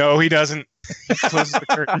knows you. No, he doesn't. He closes the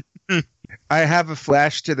curtain. I have a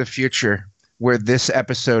flash to the future where this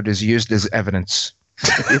episode is used as evidence.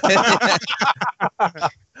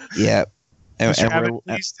 Yeah. And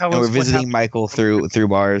we're visiting Michael through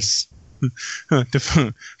bars.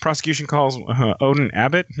 Prosecution calls Odin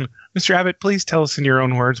Abbott. Mr. Abbott, please tell us in your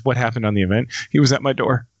own words what happened on the event. He was at my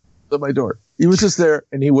door. He was just there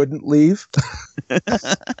and he wouldn't leave.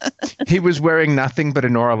 He was wearing nothing but a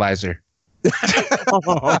neuralizer.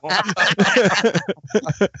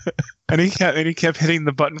 And he kept hitting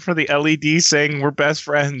the button for the LED saying, "We're best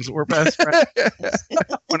friends. We're best friends."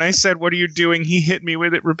 When I said, "What are you doing?" he hit me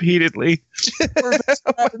with it repeatedly. We're best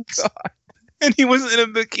friends. And he was in a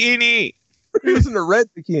bikini. He was in a red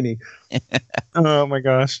bikini. Oh my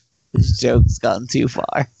gosh. This joke's gotten too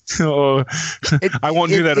far. Oh, I won't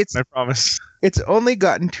do that, I promise. It's only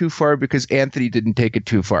gotten too far because Anthony didn't take it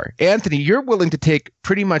too far. Anthony, you're willing to take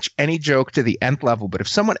pretty much any joke to the nth level, but if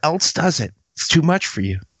someone else does it, it's too much for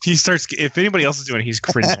you. He starts, if anybody else is doing it, he's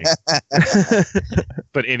cringing.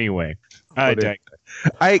 But anyway, I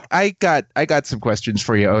got some questions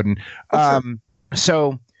for you, Odin.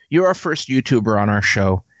 So you're our first YouTuber on our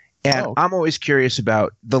show. And I'm always curious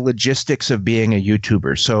about the logistics of being a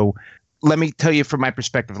YouTuber. So let me tell you from my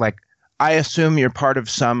perspective, like, I assume you're part of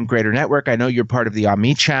some greater network. I know you're part of the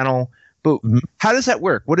Ami channel, but how does that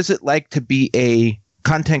work? What is it like to be a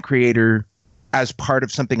content creator as part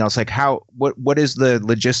of something else? Like what is the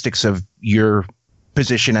logistics of your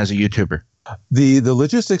position as a YouTuber? The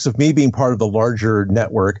logistics of me being part of the larger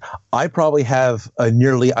network, I probably have a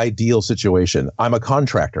nearly ideal situation. I'm a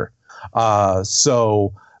contractor.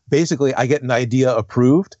 So basically, I get an idea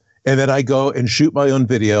approved, and then I go and shoot my own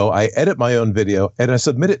video. I edit my own video, and I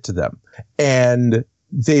submit it to them. And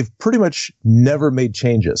they've pretty much never made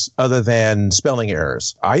changes other than spelling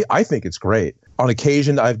errors. I think it's great. On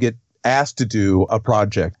occasion, I get asked to do a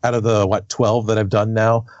project out of the 12 that I've done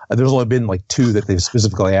now. There's only been like 2 that they've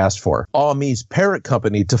specifically asked for. Ami's parent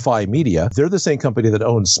company, Defy Media, they're the same company that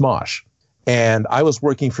owns Smosh. And I was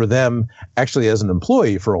working for them actually as an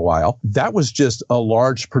employee for a while. That was just a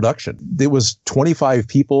large production. It was 25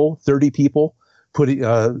 people, 30 people put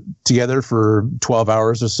together for 12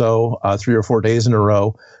 hours or so, 3 or 4 days in a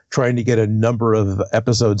row, trying to get a number of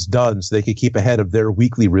episodes done so they could keep ahead of their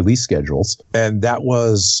weekly release schedules. And that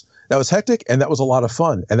was hectic, and that was a lot of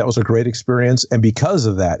fun, and that was a great experience. And because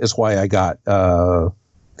of that is why I got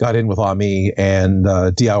in with Ami and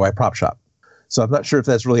DIY Prop Shop. So I'm not sure if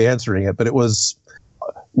that's really answering it, but it was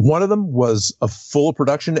one of them was a full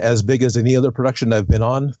production as big as any other production I've been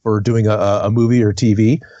on for doing a movie or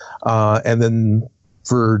TV. And then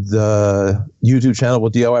for the YouTube channel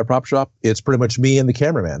with DIY Prop Shop, it's pretty much me and the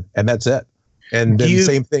cameraman, and that's it. And then the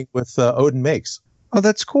same thing with Odin Makes. Oh,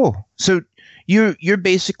 that's cool. So you're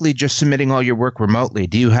basically just submitting all your work remotely.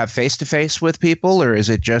 Do you have face-to-face with people, or is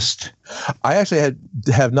it just... I actually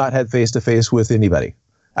have not had face-to-face with anybody.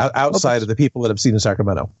 Outside of the people that I've seen in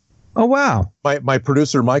Sacramento. Oh, wow. My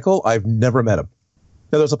producer, Michael, I've never met him.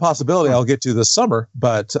 Now, there's a possibility I'll get to this summer,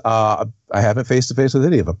 but I haven't face-to-face with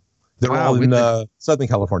any of them. They're all in Southern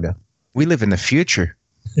California. We live in the future.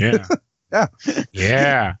 Yeah. Yeah.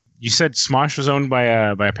 Yeah. You said Smosh was owned by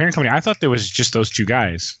a parent company. I thought there was just those two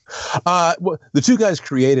guys. Well, the two guys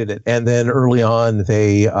created it, and then early on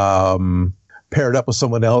they paired up with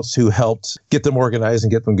someone else who helped get them organized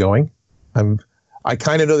and get them going. I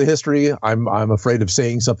kind of know the history. I'm afraid of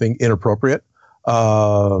saying something inappropriate.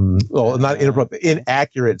 Well, not inappropriate.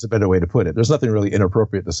 Inaccurate is a better way to put it. There's nothing really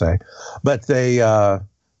inappropriate to say, but they.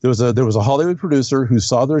 There was a Hollywood producer who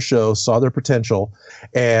saw their show, saw their potential,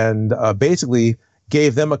 and basically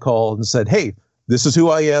gave them a call and said, "Hey, this is who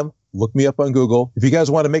I am. Look me up on Google. If you guys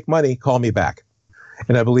want to make money, call me back."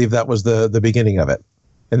 And I believe that was the beginning of it.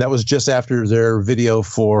 And that was just after their video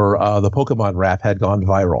for the Pokemon rap had gone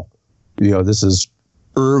viral. This is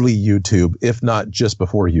early YouTube, if not just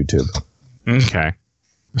before YouTube. Okay.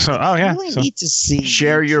 So, I really need to see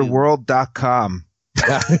shareyourworld.com.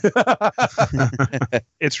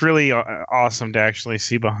 It's really awesome to actually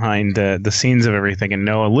see behind the scenes of everything and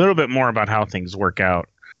know a little bit more about how things work out.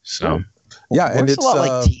 So, yeah, and it's a lot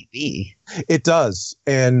like TV. It does,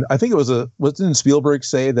 and I think didn't Spielberg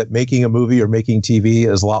say that making a movie or making TV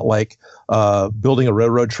is a lot like building a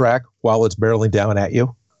railroad track while it's barreling down at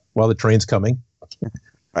you while the train's coming?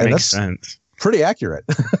 That makes sense. Pretty accurate.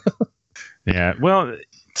 Yeah, well,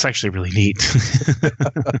 it's actually really neat.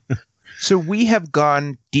 So we have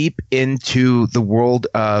gone deep into the world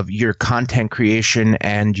of your content creation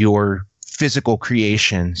and your physical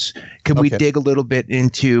creations. Can we dig a little bit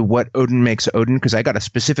into what Odin makes Odin? Because I got a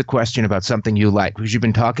specific question about something you like, because you've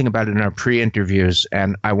been talking about it in our pre-interviews,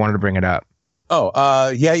 and I wanted to bring it up.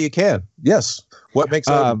 Yeah, you can. Yes. What makes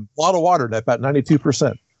a lot of water, about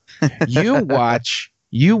 92%.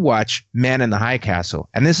 You watch Man in the High Castle,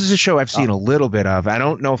 and this is a show I've seen a little bit of. I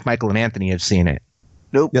don't know if Michael and Anthony have seen it.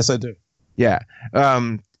 Nope. Yes, I do. Yeah.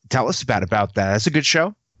 Tell us about that. That's a good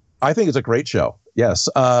show. I think it's a great show. Yes.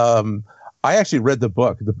 I actually read the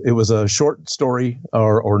book. It was a short story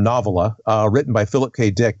or novella written by Philip K.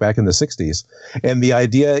 Dick back in the 60s. And the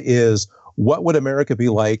idea is, what would America be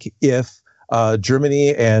like if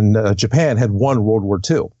Germany and Japan had won World War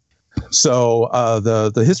II? So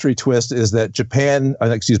the history twist is that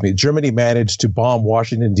Germany managed to bomb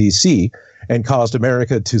Washington, D.C. and caused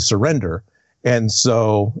America to surrender. And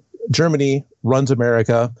so Germany runs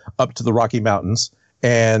America up to the Rocky Mountains,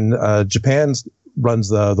 and Japan runs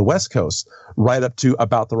the West Coast right up to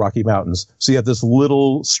about the Rocky Mountains. So you have this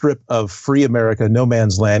little strip of free America, no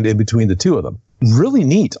man's land in between the two of them. Really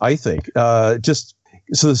neat, I think.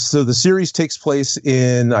 So the series takes place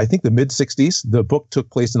in, I think, the mid-'60s. The book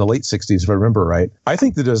took place in the late 60s, if I remember right. I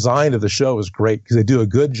think the design of the show is great because they do a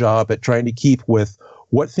good job at trying to keep with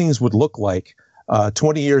what things would look like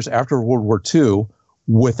 20 years after World War II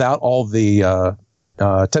without all the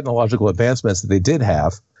technological advancements that they did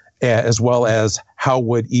have, as well as how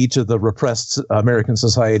would each of the repressed American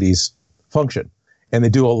societies function. And they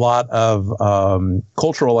do a lot of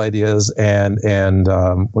cultural ideas and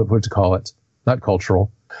what would you call it? Not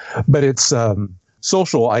cultural, but it's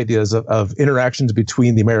social ideas of interactions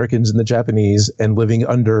between the Americans and the Japanese and living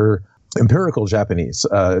under imperial Japanese.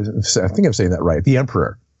 I think I'm saying that right. The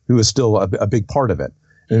emperor, who is still a big part of it.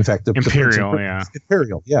 In fact, Imperial.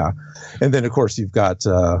 Yeah. And then, of course, you've got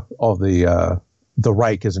all the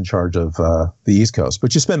Reich is in charge of the East Coast.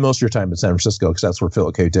 But you spend most of your time in San Francisco because that's where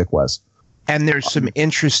Philip K. Dick was. And there's some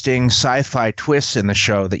interesting sci-fi twists in the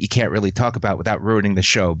show that you can't really talk about without ruining the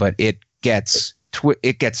show. But it gets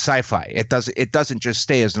sci-fi. It doesn't just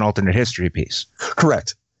stay as an alternate history piece.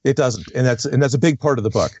 Correct. It doesn't, and that's a big part of the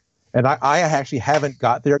book. And I actually haven't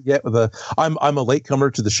got there yet. I'm a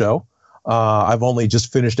latecomer to the show. I've only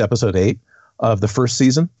just finished episode 8 of the first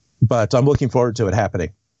season, but I'm looking forward to it happening.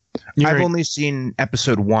 I've only seen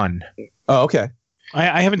episode 1. Oh, okay.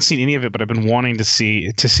 I haven't seen any of it, but I've been wanting to see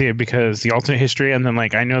it because the alternate history, and then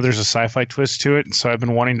I know there's a sci-fi twist to it, so I've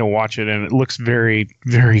been wanting to watch it, and it looks very,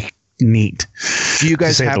 very neat. Do you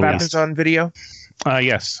guys have Amazon Video?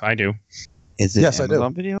 Yes, I do. Is it Amazon I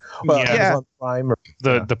do. Video? Well, yeah. Amazon Prime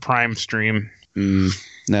the Prime stream.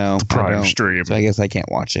 No, the Prime stream. So I guess I can't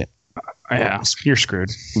watch it. Yeah, you're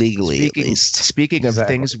screwed. Legally, at least. Speaking of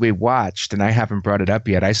things we watched, and I haven't brought it up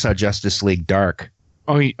yet, I saw Justice League Dark.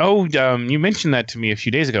 You mentioned that to me a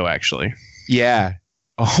few days ago, actually. Yeah.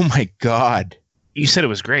 Oh my God. You said it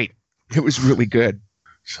was great. It was really good.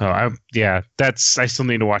 So I still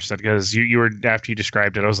need to watch that because you were, after you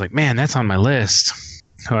described it, I was like, man, that's on my list.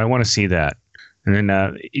 So I want to see that. And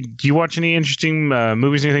then, do you watch any interesting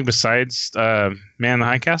movies or anything besides Man in the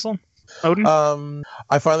High Castle, Odin?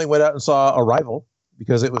 I finally went out and saw Arrival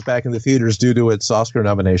because it was back in the theaters due to its Oscar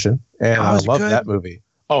nomination, and I loved that movie.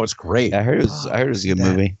 Oh, it's great. Yeah, I heard it was a good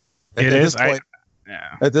movie. It is.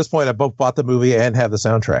 At this point, I both bought the movie and have the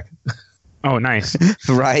soundtrack. Oh, nice.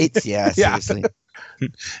 Right? Yeah, seriously.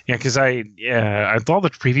 Yeah, because I thought the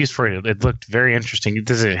previews for it looked very interesting.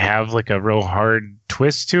 Does it have like a real hard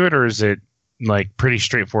twist to it, or is it like pretty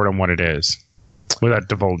straightforward on what it is without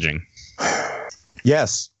divulging?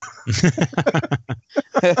 Yes.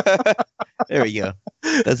 There we go.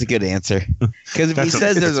 That's a good answer. Because if he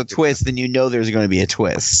says there's a twist, then you know there's going to be a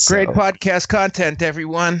twist. Great podcast content,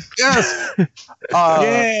 everyone. Yes.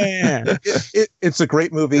 Yeah. It's a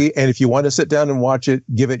great movie, and if you want to sit down and watch it,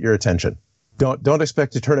 give it your attention. Don't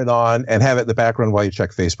expect to turn it on and have it in the background while you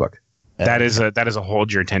check Facebook. That is a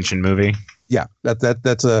hold your attention movie. Yeah,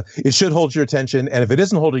 it should hold your attention, and if it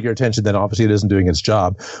isn't holding your attention, then obviously it isn't doing its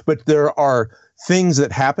job. But there are things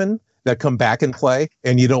that happen that come back and play,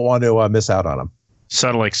 and you don't want to miss out on them.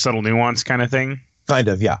 Subtle nuance kind of thing. Kind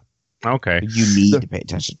of, yeah. Okay. You need to pay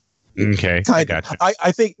attention. Okay. I gotcha.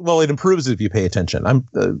 I think, well, it improves if you pay attention.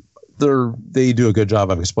 They do a good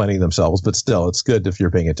job of explaining themselves, but still, it's good if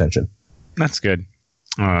you're paying attention. That's good.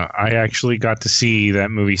 I actually got to see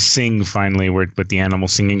that movie Sing finally with the animal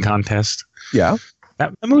singing contest. Yeah.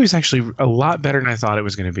 That movie's actually a lot better than I thought it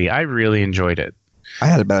was going to be. I really enjoyed it. I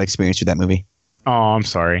had a bad experience with that movie. Oh, I'm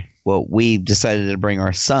sorry. Well, we decided to bring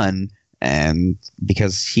our son, and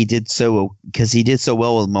because he did so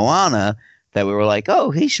well with Moana, that we were like, oh,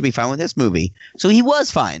 he should be fine with this movie. So he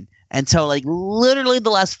was fine until like literally the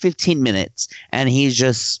last 15 minutes, and he's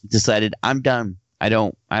just decided, I'm done. I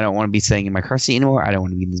don't want to be sitting in my car seat anymore. I don't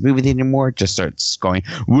want to be in this movie theater anymore. Just starts going,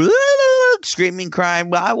 screaming,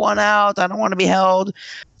 crying. I want out. I don't want to be held.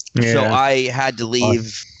 Yeah. So I had to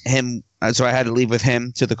leave him. So I had to leave with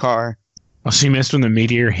him to the car. Oh, so you missed when the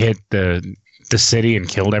meteor hit the city and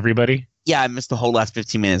killed everybody? Yeah, I missed the whole last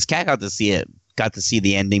 15 minutes. Kat got to see it. Got to see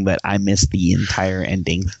the ending, but I missed the entire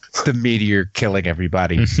ending. The meteor killing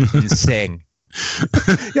everybody. Insane.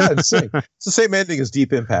 Yeah, it's the same ending as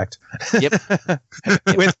Deep Impact. Yep.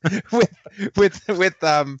 with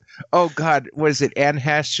oh God, was it Anne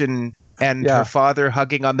Hesh and her father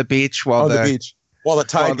hugging on the beach while the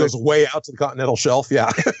tide goes way out to the continental shelf? Yeah.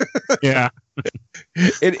 Yeah.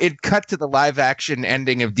 It cut to the live action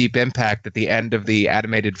ending of Deep Impact at the end of the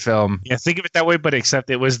animated film. Yeah, think of it that way, but except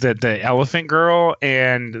it was the elephant girl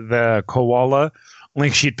and the koala.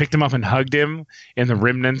 Like she had picked him up and hugged him in the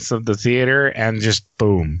remnants of the theater, and just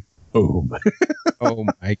boom. Oh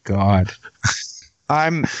my God.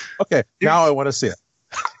 Okay. Now I want to see it.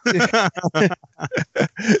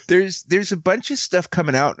 There's a bunch of stuff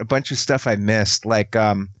coming out, a bunch of stuff I missed. Like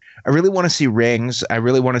I really want to see Rings. I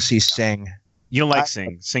really want to see Sing. You don't like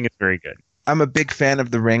Sing. Sing is very good. I'm a big fan of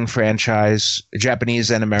the Ring franchise, Japanese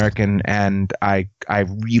and American, and I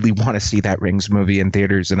really want to see that Rings movie in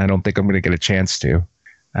theaters, and I don't think I'm going to get a chance to.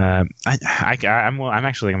 I'm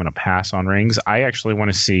actually going to pass on Rings. I actually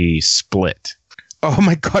want to see Split. Oh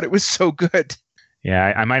my God, it was so good.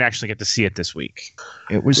 Yeah, I might actually get to see it this week.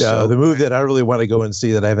 It was the movie that I really want to go and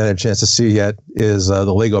see that I haven't had a chance to see yet is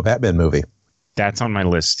the Lego Batman movie. That's on my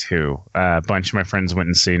list too. A bunch of my friends went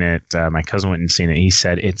and seen it. My cousin went and seen it. He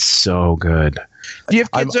said it's so good. Do you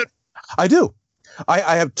have kids? I do.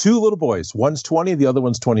 I have two little boys. One's 20, the other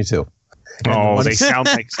one's 22. Oh, they sound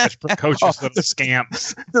like such precocious little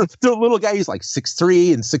scamps. They're little guys like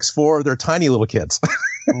 6'3" and 6'4". They're tiny little kids.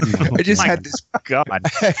 I just had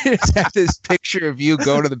this picture of you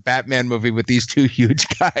going to the Batman movie with these two huge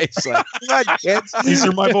guys. Like, come on, kids. These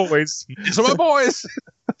are my boys. These are my boys.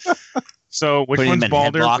 So which one's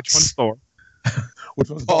Balder? Which one's Thor? Which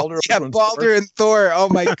one's Balder? Yeah, Balder and Thor. Oh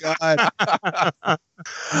my God.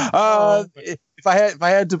 If I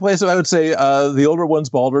had to place it, I would say the older one's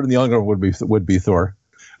Balder and the younger one would be Thor.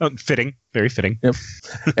 Fitting, very fitting. Yep.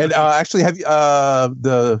 And actually, have you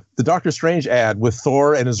the Doctor Strange ad with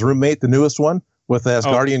Thor and his roommate, the newest one with the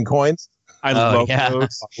Asgardian coins? I love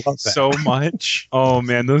those so much. Oh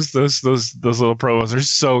man, those little promos are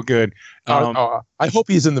so good. I hope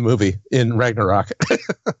he's in the movie in Ragnarok.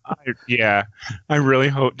 I really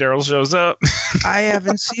hope Daryl shows up. I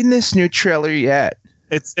haven't seen this new trailer yet.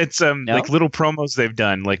 It's like little promos they've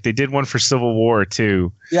done. Like they did one for Civil War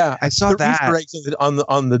too. Yeah, I saw that on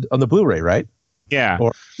the Blu-ray, right? Yeah.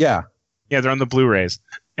 Yeah, they're on the Blu-rays.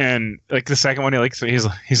 And like the second one,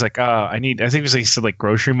 he's like, I think he said like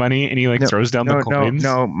grocery money, and he throws down the coins.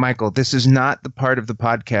 No, Michael, this is not the part of the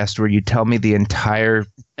podcast where you tell me the entire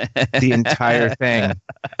thing.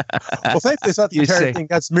 Well, thankfully, it's not the entire thing.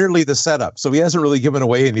 That's merely the setup. So he hasn't really given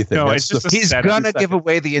away anything. No, it's just he's gonna give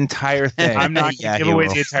away the entire thing. I'm not gonna give away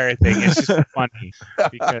the entire thing. It's just funny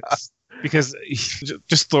because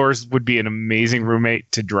just Thor's would be an amazing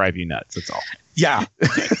roommate to drive you nuts. That's all. Yeah.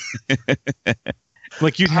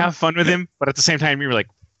 Like you'd have fun with him, but at the same time you were like,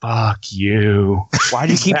 fuck you. Why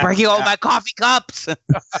do you keep breaking all my coffee cups?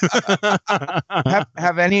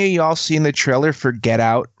 Have any of y'all seen the trailer for Get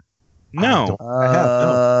Out? No.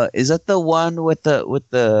 Is that the one with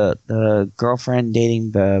the girlfriend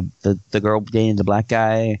dating the girl dating the black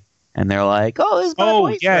guy, and they're like, "Oh, it's my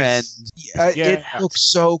boyfriend." Yes. It looks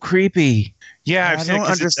so creepy. Yeah, I don't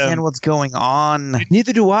understand what's going on.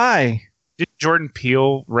 Neither do I. Did Jordan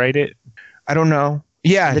Peele write it? I don't know.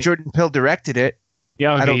 Yeah, Jordan Peele directed it.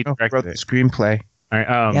 Yeah, I okay, don't know who wrote the screenplay. All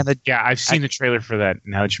right, I've seen the trailer for that.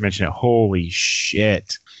 Now that you mention it, holy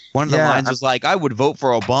shit! One of the lines was like, "I would vote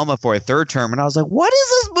for Obama for a third term," and I was like, "What is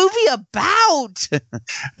this movie about?"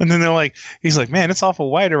 And then he's like, "Man, it's awful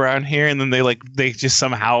white around here." And then they just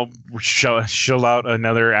somehow show out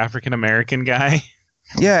another African American guy.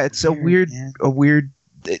 Yeah, it's a weird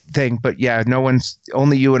thing, but yeah,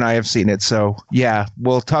 only you and I have seen it. So yeah,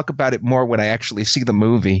 we'll talk about it more when I actually see the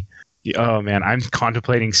movie. Oh man, I'm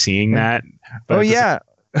contemplating seeing that. Oh yeah,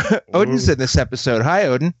 Odin's in this episode. Hi,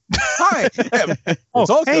 Odin. Hi. It's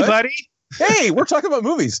all hey, good. buddy. Hey, we're talking about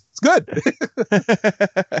movies. It's good.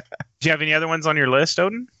 Do you have any other ones on your list,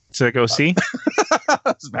 Odin, to go see?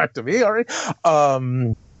 It's back to me. All right.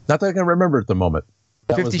 Not that I can remember at the moment.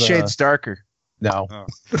 50 Shades Darker. No. Oh.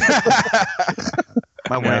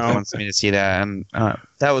 My wife wants me to see that, and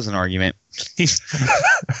that was an argument.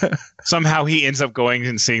 Somehow he ends up going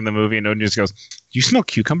and seeing the movie, and Odin just goes, "Do you smell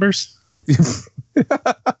cucumbers?" No,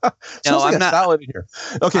 I'm not. Salad in here.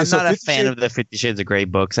 Okay, I'm so not a fan of the 50 Shades of Grey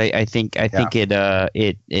books. I think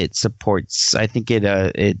it supports. I think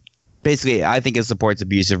it basically. I think it supports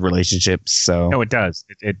abusive relationships. So No, it does.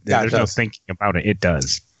 There's no thinking about it. It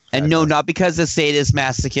does. And no, not because the sadist,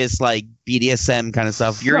 masochist, like BDSM kind of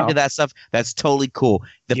stuff. You're into that stuff. That's totally cool.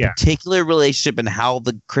 The particular relationship and how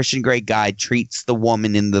the Christian Grey guy treats the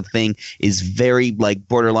woman in the thing is very like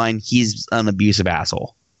borderline. He's an abusive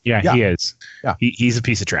asshole. Yeah, he is. Yeah. He's a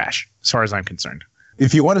piece of trash, as far as I'm concerned.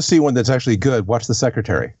 If you want to see one that's actually good, watch The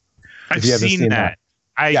Secretary. I've seen that.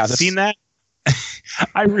 I've seen that.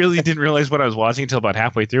 I really didn't realize what I was watching until about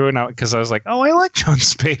halfway through, and because I was like, "Oh, I like John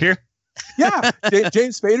Spader." Yeah,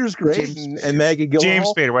 James Spader's great, and Maggie Gyllenhaal. James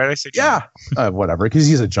Spader. Why did I say John? Yeah, whatever, because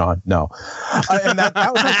he's a John. No, and that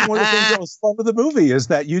was actually one of the things that was fun with the movie is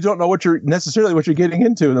that you don't know what you're getting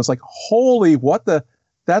into, and it's like, holy, what the.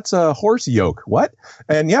 That's a horse yoke. What?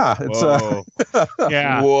 And yeah, it's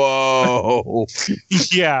yeah. Whoa.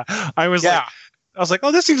 Yeah. I was like,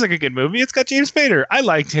 oh, this seems like a good movie. It's got James Spader. I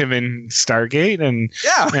liked him in Stargate, and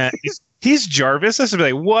he's Jarvis. I was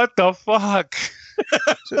like, what the fuck?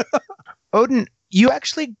 So, Odin, you're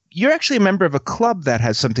actually a member of a club that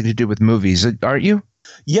has something to do with movies, aren't you?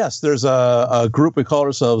 Yes, there's a group. We call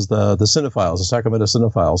ourselves the Cinephiles, the Sacramento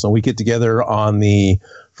Cinephiles, and we get together on the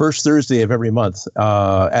first Thursday of every month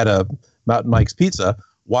at a Mountain Mike's Pizza,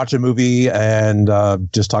 watch a movie, and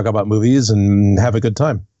just talk about movies and have a good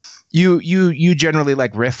time. You generally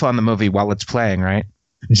like riff on the movie while it's playing, right?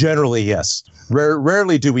 Generally, yes.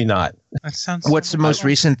 Rarely do we not. That sounds. What's the most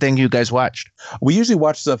recent thing you guys watched? We usually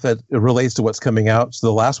watch stuff that relates to what's coming out. So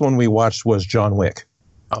the last one we watched was John Wick.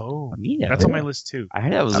 Oh, that's on my list too. I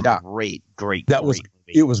heard that was great.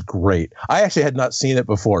 It was great. I actually had not seen it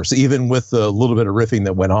before, so even with the little bit of riffing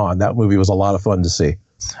that went on, that movie was a lot of fun to see.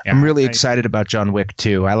 Yeah, I'm really excited about John Wick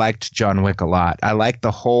too. I liked John Wick a lot. I liked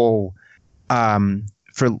the whole,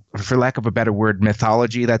 for lack of a better word,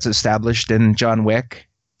 mythology that's established in John Wick.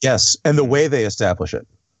 Yes, and the way they establish it.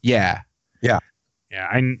 Yeah.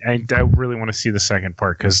 I really want to see the second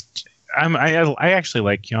part because. I actually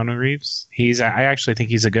like Keanu Reeves. I actually think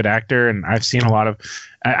he's a good actor, and I've seen a lot of.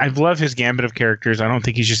 I love his gambit of characters. I don't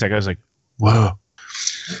think he's just that guy who's like, whoa.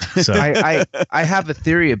 So I have a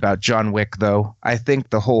theory about John Wick, though. I think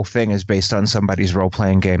the whole thing is based on somebody's role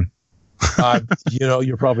playing game.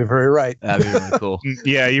 You're probably very right. That'd be really cool.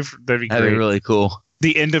 Yeah, that'd be great. That'd be really cool.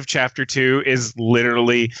 The end of chapter 2 is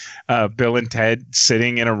literally Bill and Ted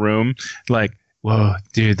sitting in a room like. Whoa,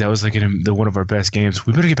 dude, that was like one of our best games.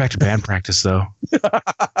 We better get back to band practice, though.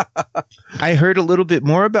 I heard a little bit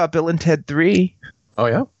more about Bill and Ted 3. Oh,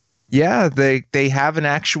 yeah? Yeah, they have an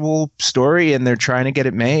actual story, and they're trying to get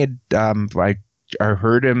it made. I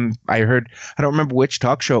heard, I don't remember which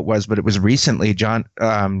talk show it was, but it was recently.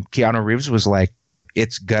 Keanu Reeves was like,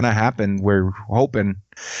 it's going to happen. We're hoping.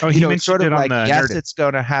 Oh, he mentioned sort of it on the yes, Nerdist. It's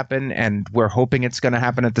going to happen, and we're hoping it's going to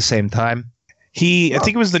happen at the same time. I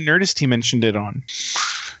think it was the Nerdist he mentioned it on.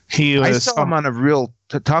 I saw him on a real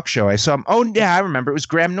talk show. I saw him. Oh, yeah, I remember. It was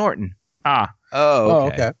Graham Norton. Ah. Oh,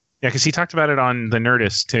 okay. Yeah, because he talked about it on the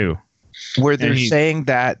Nerdist, too. Where they're saying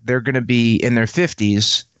that they're going to be in their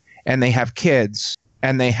 50s, and they have kids,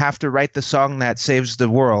 and they have to write the song that saves the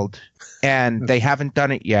world, and they haven't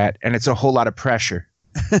done it yet, and it's a whole lot of pressure.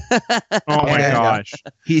 Oh my gosh.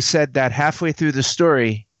 He said that halfway through the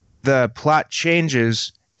story, the plot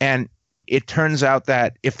changes, and it turns out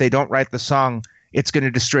that if they don't write the song, it's going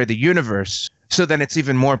to destroy the universe. So then it's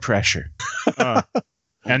even more pressure.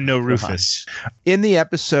 And no Rufus. In the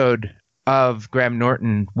episode of Graham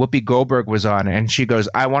Norton, Whoopi Goldberg was on, and she goes,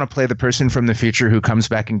 I want to play the person from the future who comes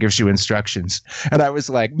back and gives you instructions. And I was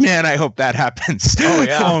like, man, I hope that happens. Oh,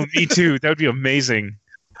 yeah. Oh, me too. That would be amazing.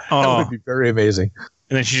 That would be very amazing.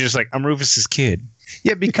 And then she's just like, I'm Rufus's kid.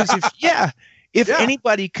 Yeah, because if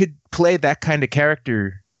anybody could play that kind of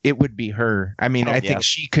character, it would be her. I mean, I think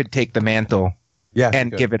she could take the mantle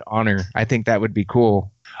and give it honor. I think that would be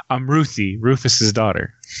cool. I'm Ruthie, Rufus's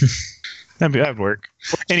daughter. That'd work.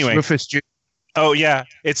 Anyway. Rufus Jr. Oh, yeah.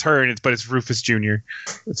 It's her, but it's Rufus Jr.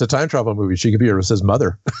 It's a time travel movie. She could be Rufus's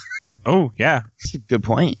mother. Oh, yeah. Good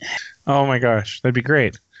point. Oh, my gosh. That'd be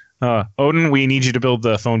great. Odin, we need you to build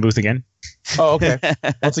the phone booth again. Oh, okay.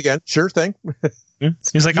 Once again, sure thing.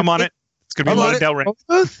 He's like, I'm on it. It's going to be a lot of Del Rey.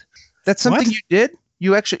 That's something you did?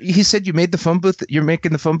 He said you made the phone booth. You're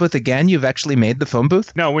making the phone booth again? You've actually made the phone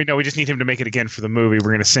booth? No, we just need him to make it again for the movie. We're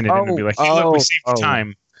going to send it in and be like, hey, look, we saved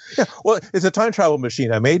time. Yeah, well, it's a time travel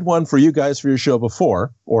machine. I made one for you guys for your show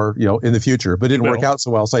before, or in the future, but it didn't work out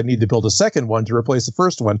so well. So I need to build a second one to replace the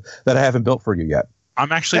first one that I haven't built for you yet.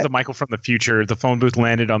 I'm actually the Michael from the future. The phone booth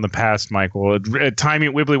landed on the past, Michael.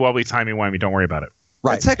 Timing, wibbly wobbly, timey wimey. Don't worry about it.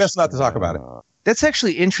 Right. That's best not to talk about it. That's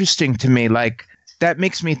actually interesting to me. Like, that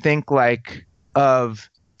makes me think of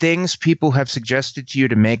things people have suggested to you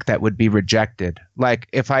to make that would be rejected. Like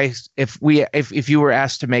if you were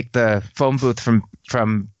asked to make the phone booth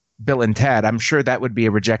from Bill and Ted, I'm sure that would be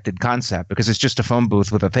a rejected concept because it's just a phone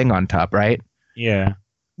booth with a thing on top, right? Yeah.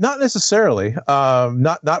 Not necessarily.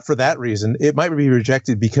 Not for that reason. It might be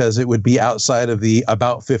rejected because it would be outside of the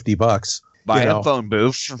about $50. Buy a phone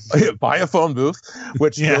booth. Buy a phone booth,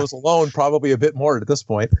 which goes alone probably a bit more at this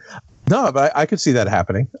point. No, but I could see that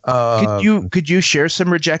happening. Could you share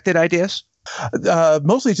some rejected ideas?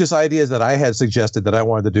 Mostly just ideas that I had suggested that I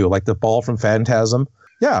wanted to do, like the ball from Phantasm.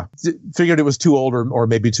 Yeah, figured it was too old or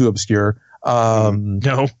maybe too obscure.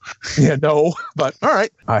 No. Yeah, no. But all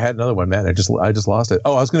right, I had another one, man. I just lost it.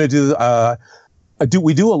 Oh, I was going to do.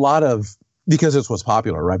 We do a lot of, because it's what's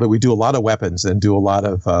popular, right? But we do a lot of weapons and do a lot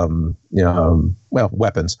of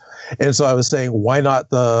weapons. And so I was saying, why not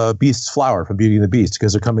the Beast's flower from Beauty and the Beast?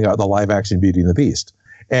 Because they're coming out the live action Beauty and the Beast.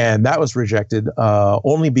 And that was rejected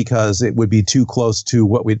only because it would be too close to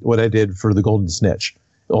what I did for the Golden Snitch.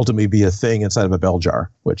 Ultimately be a thing inside of a bell jar,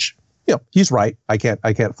 which, he's right. I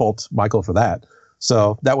can't fault Michael for that.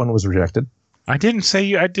 So that one was rejected. I didn't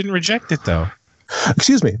say I didn't reject it though.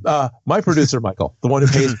 Excuse me. My producer, Michael, the one who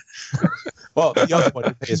pays me. Well, the other one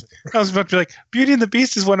who pays me. I was about to be like, Beauty and the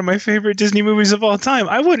Beast is one of my favorite Disney movies of all time.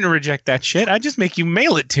 I wouldn't reject that shit. I'd just make you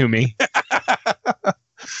mail it to me.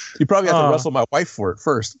 You probably have to wrestle my wife for it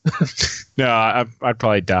first. No, I'd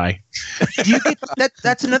probably die.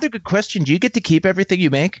 That's another good question. Do you get to keep everything you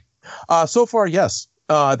make? So far, yes.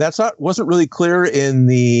 Wasn't really clear in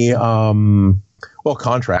the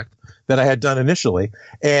contract that I had done initially,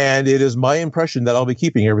 and it is my impression that I'll be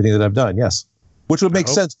keeping everything that I've done. Yes, which would make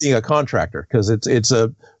sense being a contractor because it's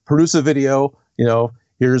a produce a video.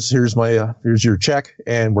 Here's your check,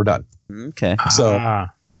 and we're done. Okay, so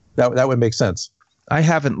that would make sense. I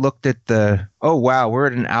haven't looked at oh wow, we're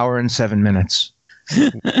at 1 hour and 7 minutes.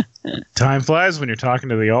 Time flies when you're talking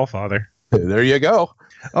to the Allfather. There you go.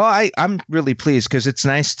 Oh, I'm really pleased because it's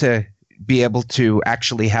nice to be able to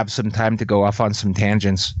actually have some time to go off on some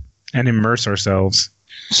tangents and immerse ourselves.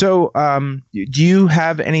 So, do you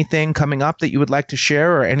have anything coming up that you would like to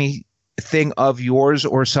share, or anything of yours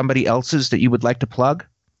or somebody else's that you would like to plug?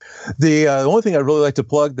 The only thing I'd really like to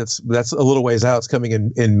plug that's a little ways out, it's coming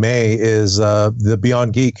in May, is the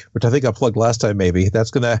Beyond Geek, which I think I plugged last time maybe.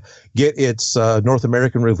 That's going to get its North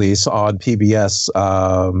American release on PBS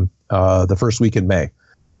the first week in May.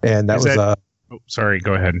 And sorry,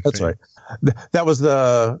 go ahead. That's right. That was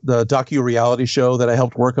the docu-reality show that I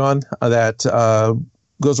helped work on that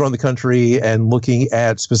goes around the country and looking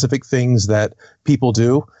at specific things that people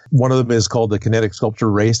do. One of them is called the Kinetic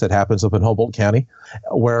Sculpture Race that happens up in Humboldt County,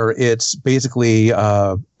 where it's basically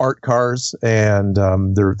art cars, and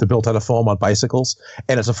they're built out of foam on bicycles.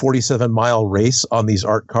 And it's a 47-mile race on these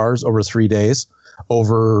art cars over 3 days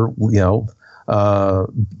over,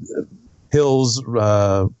 hills,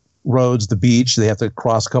 roads, the beach. They have to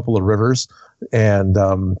cross a couple of rivers, and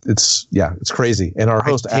it's crazy. And our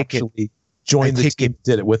host actually joined the team,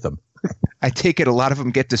 did it with them. I take it a lot of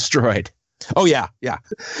them get destroyed. Oh yeah.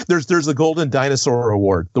 There's the Golden Dinosaur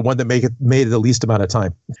Award, the one that made it the least amount of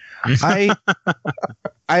time.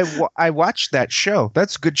 I watched that show.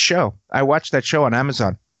 That's a good show. I watched that show on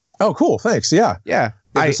Amazon. Oh, cool. Thanks. Yeah.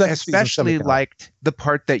 I especially liked the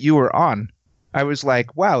part that you were on. I was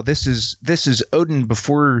like, wow, this is Odin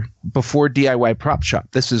before DIY Prop Shop.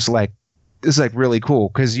 This is like really cool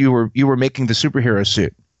because you were making the superhero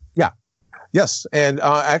suit. Yeah. Yes, and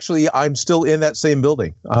actually, I'm still in that same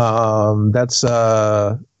building. That's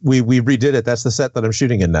we redid it. That's the set that I'm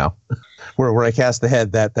shooting in now, where I cast the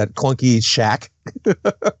head, that clunky shack. Do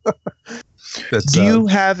you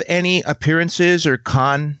have any appearances or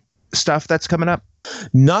con stuff that's coming up?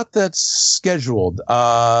 Not that's scheduled.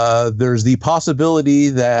 There's the possibility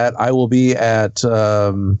that I will be at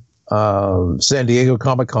San Diego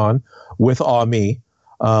Comic-Con with Me.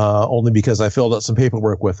 Only because I filled out some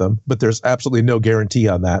paperwork with them, but there's absolutely no guarantee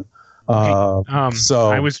on that.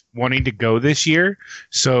 So I was wanting to go this year,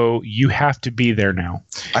 so you have to be there now.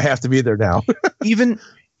 I have to be there now. Even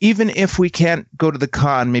if we can't go to the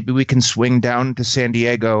con, maybe we can swing down to San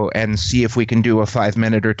Diego and see if we can do a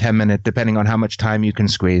 5-minute or 10-minute, depending on how much time you can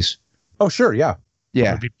squeeze. Oh, sure. Yeah.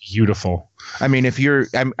 Yeah. That'd be beautiful. I mean, if you're,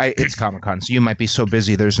 it's Comic-Con, so you might be so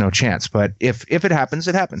busy, there's no chance. But if it happens,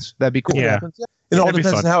 it happens. That'd be cool. Yeah. It all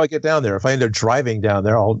depends on how I get down there. If I end up driving down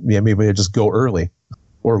there, maybe I'll just go early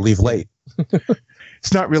or leave late.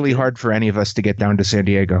 It's not really hard for any of us to get down to San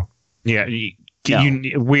Diego. Yeah.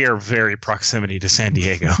 We are very proximity to San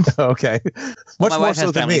Diego. Okay. Much my more wife so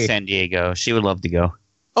has than family me. in San Diego. She would love to go.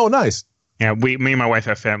 Oh, nice. Yeah, me and my wife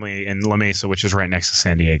have family in La Mesa, which is right next to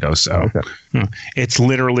San Diego. So It's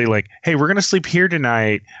literally like, hey, we're going to sleep here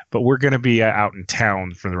tonight, but we're going to be out in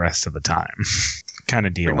town for the rest of the time. Kind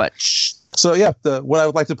of deal. Pretty much. So yeah, what I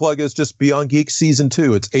would like to plug is just Beyond Geek Season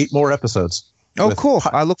 2. It's 8 more episodes. Oh, cool.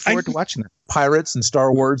 I look forward to watching that. Pirates and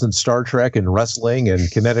Star Wars and Star Trek and wrestling and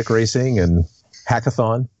kinetic racing and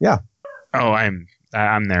hackathon. Yeah. Oh, I'm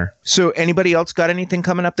there. So anybody else got anything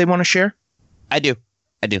coming up they want to share? I do.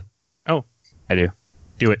 Oh, I do.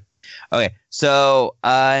 Do it. Okay, so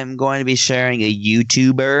I'm going to be sharing a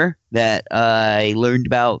YouTuber that I learned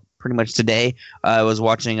about pretty much today. I was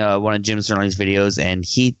watching one of Jim Sterling's videos, and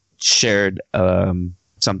he shared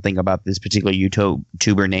something about this particular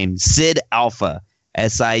YouTuber named Sid Alpha,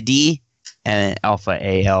 SID, and Alpha,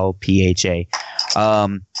 ALPHA.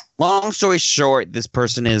 Long story short, this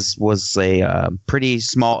person was a pretty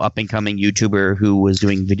small up-and-coming YouTuber who was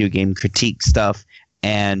doing video game critique stuff,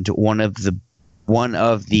 and one of the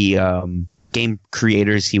game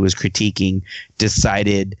creators he was critiquing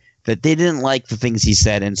decided that they didn't like the things he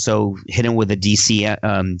said, and so hit him with a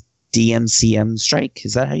DMCM strike.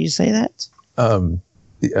 Is that how you say that?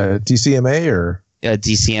 DCMA or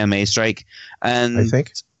DCMA strike, and I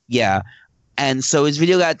think and so his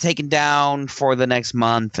video got taken down for the next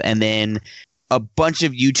month, and then a bunch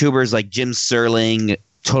of YouTubers like Jim Sterling,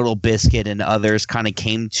 Total Biscuit, and others kind of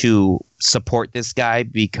came to support this guy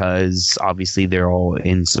because obviously they're all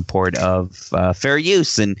in support of fair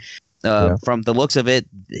use, and from the looks of it,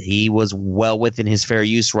 he was well within his fair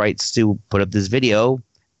use rights to put up this video,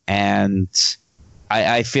 and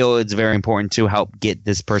I feel it's very important to help get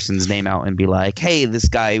this person's name out and be like, hey, this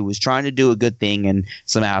guy was trying to do a good thing and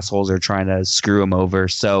some assholes are trying to screw him over.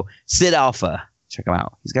 So Sid Alpha, check him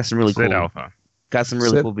out. He's got some really cool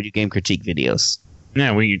cool video game critique videos.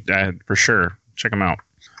 Yeah, we for sure check them out.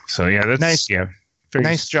 So yeah, that's nice. Yeah,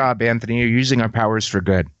 nice job, Anthony. You're using our powers for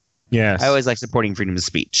good. Yes, I always like supporting freedom of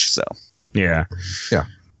speech. So yeah.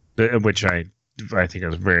 Which I think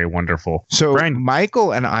is very wonderful. So Brian,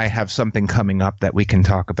 Michael and I have something coming up that we can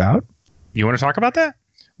talk about. You want to talk about that?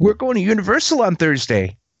 We're going to Universal on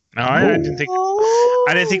Thursday. No, I didn't think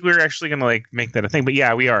we were actually going to make that a thing. But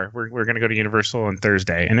yeah, we are. We're going to go to Universal on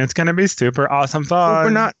Thursday, and it's going to be super awesome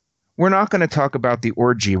fun. Well, we're not going to talk about the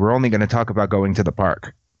orgy. We're only going to talk about going to the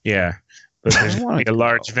park. Yeah. But there's going to be a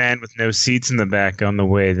large van with no seats in the back on the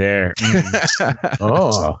way there.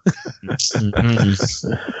 Oh.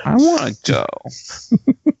 I want to go.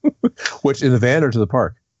 Which, in the van or to the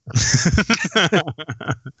park?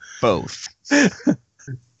 Both.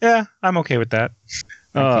 Yeah, I'm okay with that.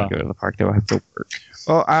 I can't go to the park, though. I have to work.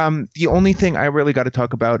 Well, the only thing I really got to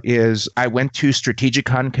talk about is I went to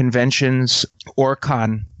Strategicon conventions,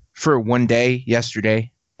 OrCon, for one day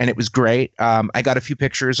yesterday, and it was great. I got a few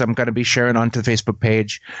pictures I'm going to be sharing onto the Facebook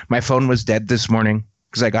page. My phone was dead this morning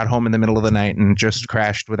because I got home in the middle of the night and just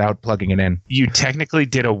crashed without plugging it in. You technically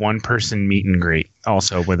did a one-person meet and greet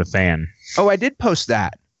also with a fan. Oh, I did post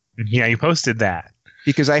that. Yeah, you posted that.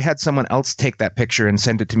 because I had someone else take that picture and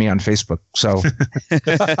send it to me on Facebook. So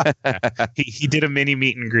he did a mini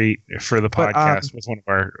meet and greet for the podcast with one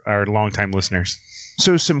of our longtime listeners.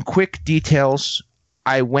 So some quick details.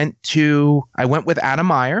 I went with Anna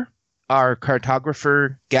Meyer, our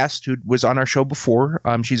cartographer guest who was on our show before.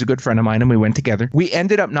 She's a good friend of mine, and we went together. We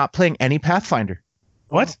ended up not playing any Pathfinder.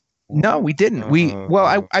 What? No, we didn't.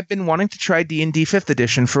 I've been wanting to try D&D 5th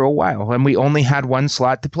edition for a while, and we only had one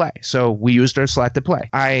slot to play. So we used our slot to play.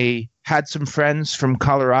 I had some friends from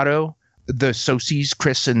Colorado, the Socies,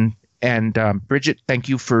 Chris and Bridget. Thank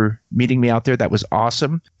you for meeting me out there. That was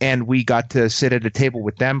awesome. And we got to sit at a table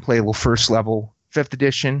with them, play a little first level 5th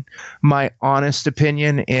edition. My honest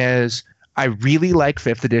opinion is I really like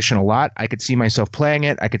 5th edition a lot. I could see myself playing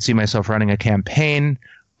it. I could see myself running a campaign.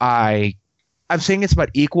 I'm saying it's about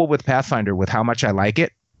equal with Pathfinder with how much I like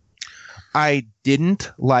it. I didn't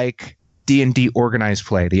like D&D organized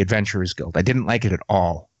play, the Adventurers Guild. I didn't like it at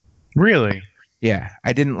all. Really? Yeah,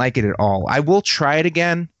 I didn't like it at all. I will try it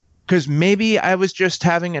again because maybe I was just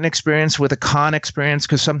having an experience with a con experience,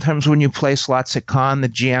 because sometimes when you play slots at con, the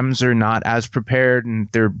GMs are not as prepared and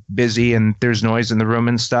they're busy and there's noise in the room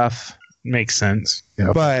and stuff. Makes sense.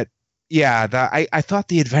 Yep. But yeah, I thought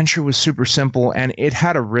the adventure was super simple, and it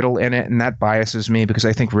had a riddle in it, and that biases me because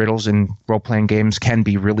I think riddles in role-playing games can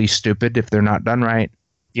be really stupid if they're not done right.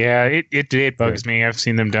 Yeah, it bugs me. I've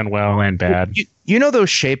seen them done well and bad. You know those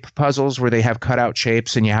shape puzzles where they have cutout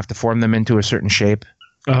shapes and you have to form them into a certain shape?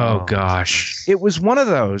 Oh gosh. It was one of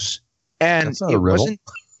those, and That's not a riddle.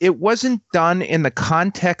 It wasn't done in the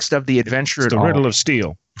context of the adventure It's at the all. riddle of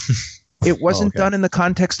steel. It wasn't okay. done in the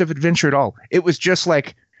context of adventure at all. It was just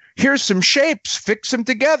like, here's some shapes, fix them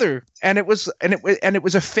together. And it was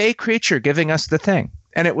a fey creature giving us the thing.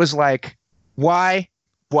 And it was like, why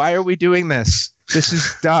are we doing this? This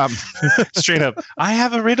is dumb. Straight up. I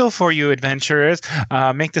have a riddle for you, adventurers.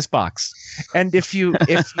 Make this box. And if you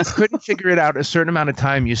couldn't figure it out a certain amount of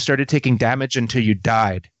time, you started taking damage until you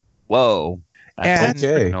died. Whoa. That's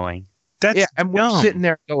Okay. annoying. That's Yeah, and we're dumb. sitting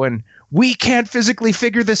there going, we can't physically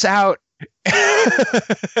figure this out.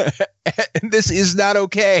 And this is not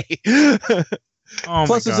okay. Oh Plus,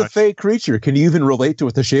 my it's a gosh. fake creature. Can you even relate to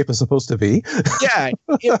what the shape is supposed to be? Yeah,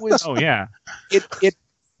 it was. Oh yeah.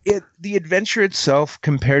 The adventure itself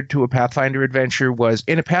compared to a Pathfinder adventure was,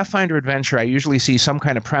 in a Pathfinder adventure, I usually see some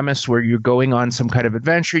kind of premise where you're going on some kind of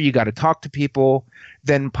adventure. You got to talk to people.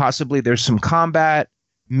 Then possibly there's some combat,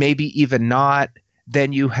 maybe even not.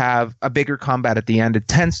 Then you have a bigger combat at the end. It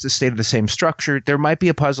tends to stay to the same structure. There might be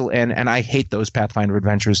a puzzle in, and I hate those Pathfinder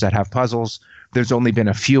adventures that have puzzles. There's only been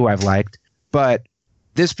a few I've liked. But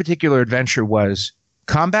this particular adventure was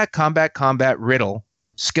combat, riddle,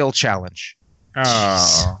 skill challenge.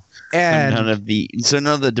 Oh. And none of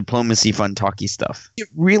the diplomacy fun talky stuff. it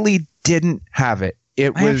really didn't have it.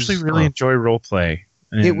 It I was actually really enjoy role play.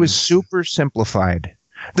 it was super simplified.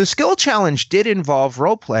 The skill challenge did involve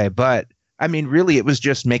role play, but I mean, really, it was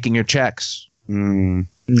just making your checks.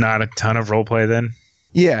 Not a ton of role play then.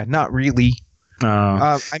 Yeah, not really.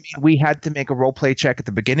 I mean, we had to make a role play check at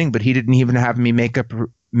the beginning, but he didn't even have me make a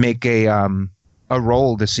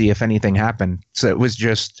roll to see if anything happened. So it was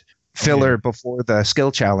just filler before the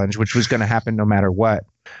skill challenge, which was going to happen no matter what.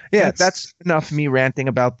 Yeah, that's enough me ranting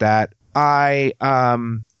about that.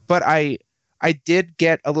 But I did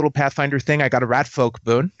get a little Pathfinder thing. I got a rat folk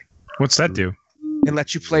boon. What's that do? It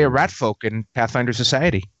lets you play a rat folk in Pathfinder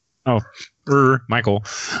Society. Michael.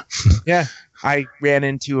 Yeah, I ran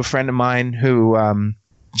into a friend of mine who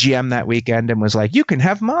GM that weekend and was like, "You can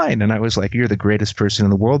have mine," and I was like, "You're the greatest person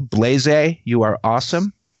in the world, Blaze. You are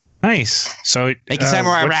awesome." Nice. So Make a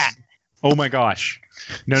samurai what's- rat. Oh my gosh.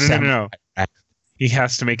 No. He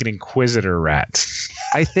has to make an Inquisitor rat.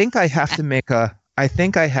 I think I have to make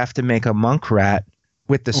a monk rat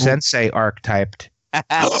with the sensei archetyped.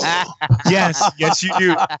 Yes, you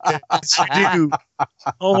do. Yes, you do.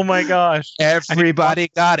 Oh my gosh. Everybody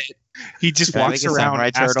got it. He just Gotta walks make a around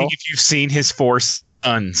samurai asking turtle. if you've seen his 4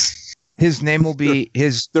 sons. His name will be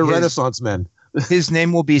They're Renaissance men. His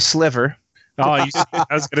name will be Sliver. Oh, I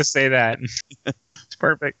was going to say that. It's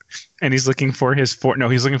perfect. And he's looking for his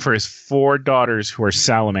 4 daughters who are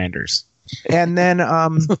salamanders. And then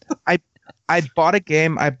I bought a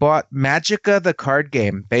game. I bought Magicka the card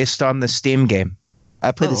game based on the Steam game.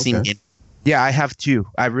 I play the okay. Steam game. Yeah, I have too.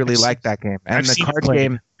 I really like that game. And I've the seen it card played.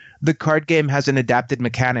 game, the card game has an adapted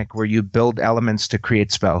mechanic where you build elements to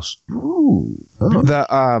create spells. Ooh. Oh.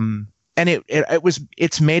 And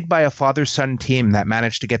it's made by a father-son team that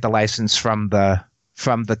managed to get the license from the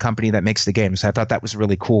company that makes the games. I thought that was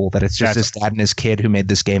really cool that it's just That's this dad and his kid who made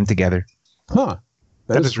this game together. Huh.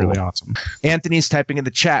 That is really awesome. Anthony's typing in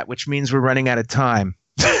the chat, which means we're running out of time.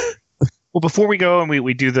 Well, before we go and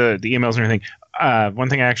we do the emails and everything, one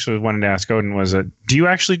thing I actually wanted to ask Odin was, do you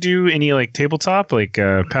actually do any like tabletop, like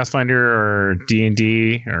Pathfinder or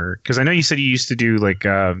D&D, or because I know you said you used to do like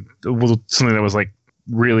something that was like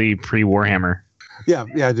really pre-Warhammer. Yeah,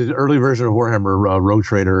 I did an early version of Warhammer Rogue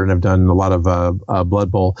Trader, and I've done a lot of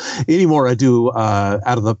Blood Bowl. Anymore, I do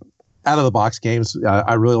out of the box games.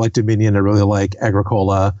 I really like Dominion. I really like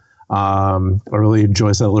Agricola. I really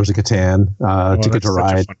enjoy Settlers of Catan. Ticket to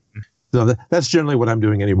Ride. So that's generally what I'm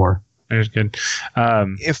doing anymore. That's good.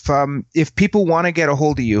 If people want to get a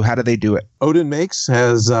hold of you, how do they do it? Odin Makes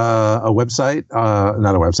has a website,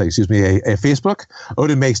 not a website, excuse me, a Facebook.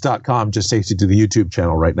 OdinMakes.com just takes you to the YouTube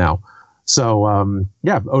channel right now. So,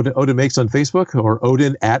 Odin Makes on Facebook, or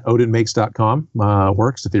Odin at OdinMakes.com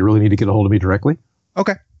works if you really need to get a hold of me directly.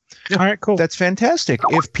 Okay. All right, cool. That's fantastic.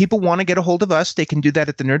 If people want to get a hold of us, they can do that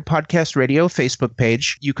at the Nerd Podcast Radio Facebook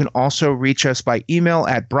page. You can also reach us by email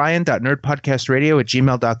at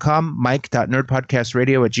brian.nerdpodcastradio@gmail.com,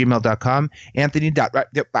 mike.nerdpodcastradio@gmail.com,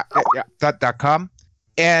 anthony.com.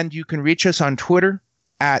 And you can reach us on Twitter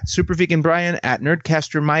at superveganbrian, at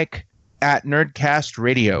nerdcastermike, at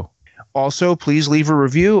nerdcastradio. Also, please leave a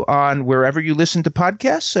review on wherever you listen to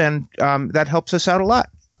podcasts, and that helps us out a lot.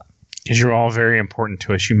 Because you're all very important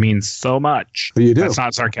to us. You mean so much. But you do. That's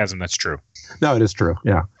not sarcasm. That's true. No, it is true.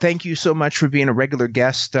 Yeah. Thank you so much for being a regular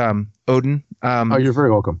guest, Odin. You're very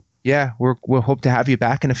welcome. Yeah, we'll hope to have you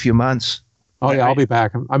back in a few months. Oh yeah, I'll be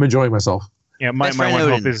back. I'm enjoying myself. Yeah, my one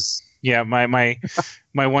hope is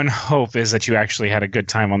my one hope is that you actually had a good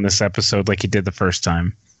time on this episode, like you did the first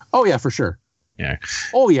time. Oh yeah, for sure. Yeah.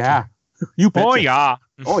 Oh yeah. You betcha. Oh yeah.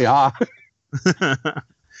 Oh yeah.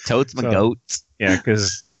 Totes my goats. Yeah,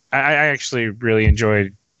 because I actually really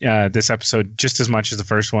enjoyed this episode just as much as the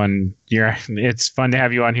first one. It's fun to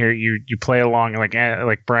have you on here. You play along,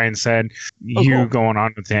 like Brian said. Cool. Going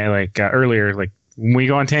on with earlier, like when we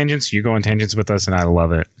go on tangents, you go on tangents with us, and I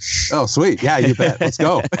love it. Oh, sweet. Yeah, you bet. Let's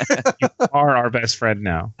go. You are our best friend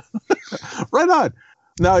now. Right on.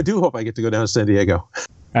 Now I do hope I get to go down to San Diego.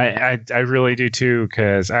 I really do too,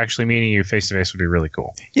 because actually meeting you face to face would be really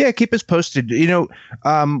cool. Yeah, keep us posted.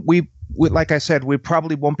 We like I said, we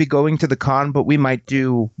probably won't be going to the con, but we might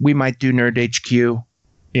do Nerd HQ.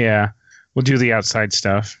 Yeah, we'll do the outside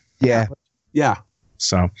stuff. Yeah.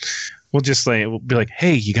 So we'll be like,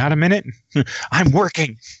 hey, you got a minute? I'm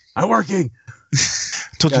working.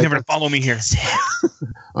 Told you never to follow me here.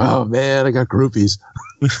 Oh man, I got groupies.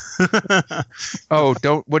 Oh,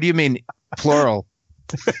 what do you mean plural?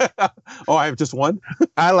 Oh, I have just one?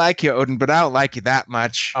 I like you, Odin, but I don't like you that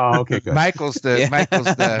much. Oh, okay, good. Michael's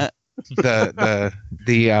the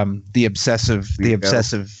obsessive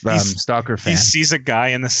stalker fan. He sees a guy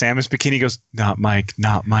in the Samus bikini, goes, not Mike.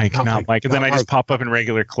 And then I just pop up in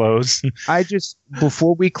regular clothes.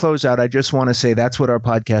 Before we close out, I just want to say that's what our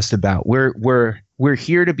podcast is about. We're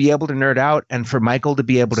here to be able to nerd out, and for Michael to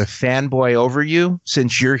be able to fanboy over you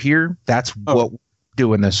since you're here. That's what we're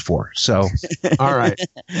doing this for. So, all right.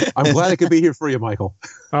 I'm glad I could be here for you, Michael.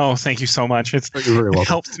 Oh, thank you so much. It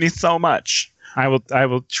helps me so much. I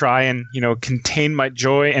will try and contain my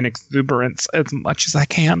joy and exuberance as much as I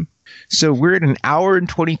can. So we're at 1 hour and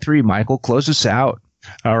 23. Michael, close us out.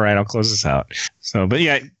 All right, I'll close this out. So, but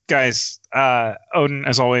yeah, guys, Odin,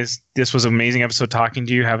 as always, this was an amazing episode talking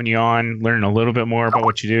to you, having you on, learning a little bit more about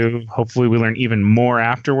what you do. Hopefully, we learn even more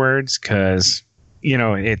afterwards, because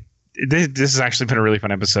this has actually been a really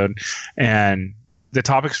fun episode, and the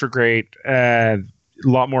topics were great. A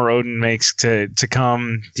lot more Odin Makes to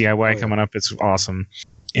come. DIY coming up. It's awesome.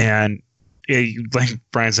 And like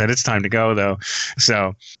Brian said, it's time to go, though.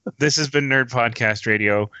 So this has been Nerd Podcast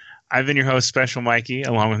Radio. I've been your host, Special Mikey.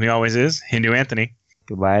 Along with me always is Hindu Anthony.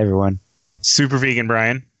 Goodbye, everyone. Super Vegan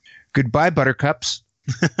Brian. Goodbye, Buttercups.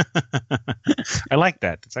 I like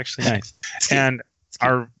that. That's actually nice. And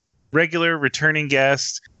our regular returning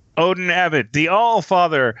guest, Odin Abbott, the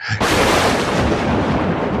All-Father.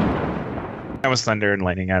 That was thunder and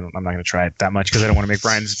lightning. I'm not going to try it that much because I don't want to make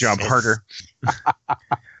Brian's job harder.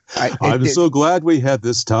 I'm so glad we had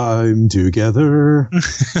this time together.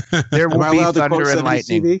 There will be thunder and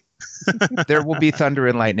lightning. There will be thunder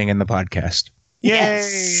and lightning in the podcast. Yay!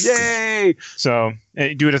 Yes. Yay! So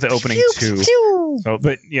do it at the opening too. So,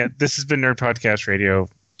 but yeah, this has been Nerd Podcast Radio.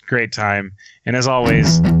 Great time, and as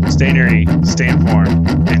always, stay nerdy, stay informed,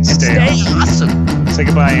 and stay awesome. Say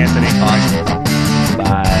goodbye, Anthony. Awesome.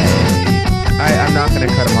 Bye. I'm not going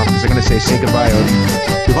to cut him off because I'm going to say goodbye,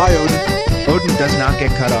 Odin. Goodbye, Odin. Odin does not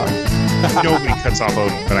get cut off. Nobody cuts off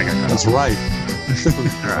Odin, but I got cut That's off. right.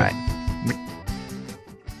 All right.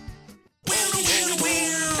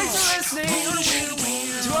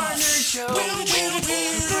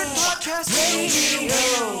 Podcast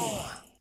Radio.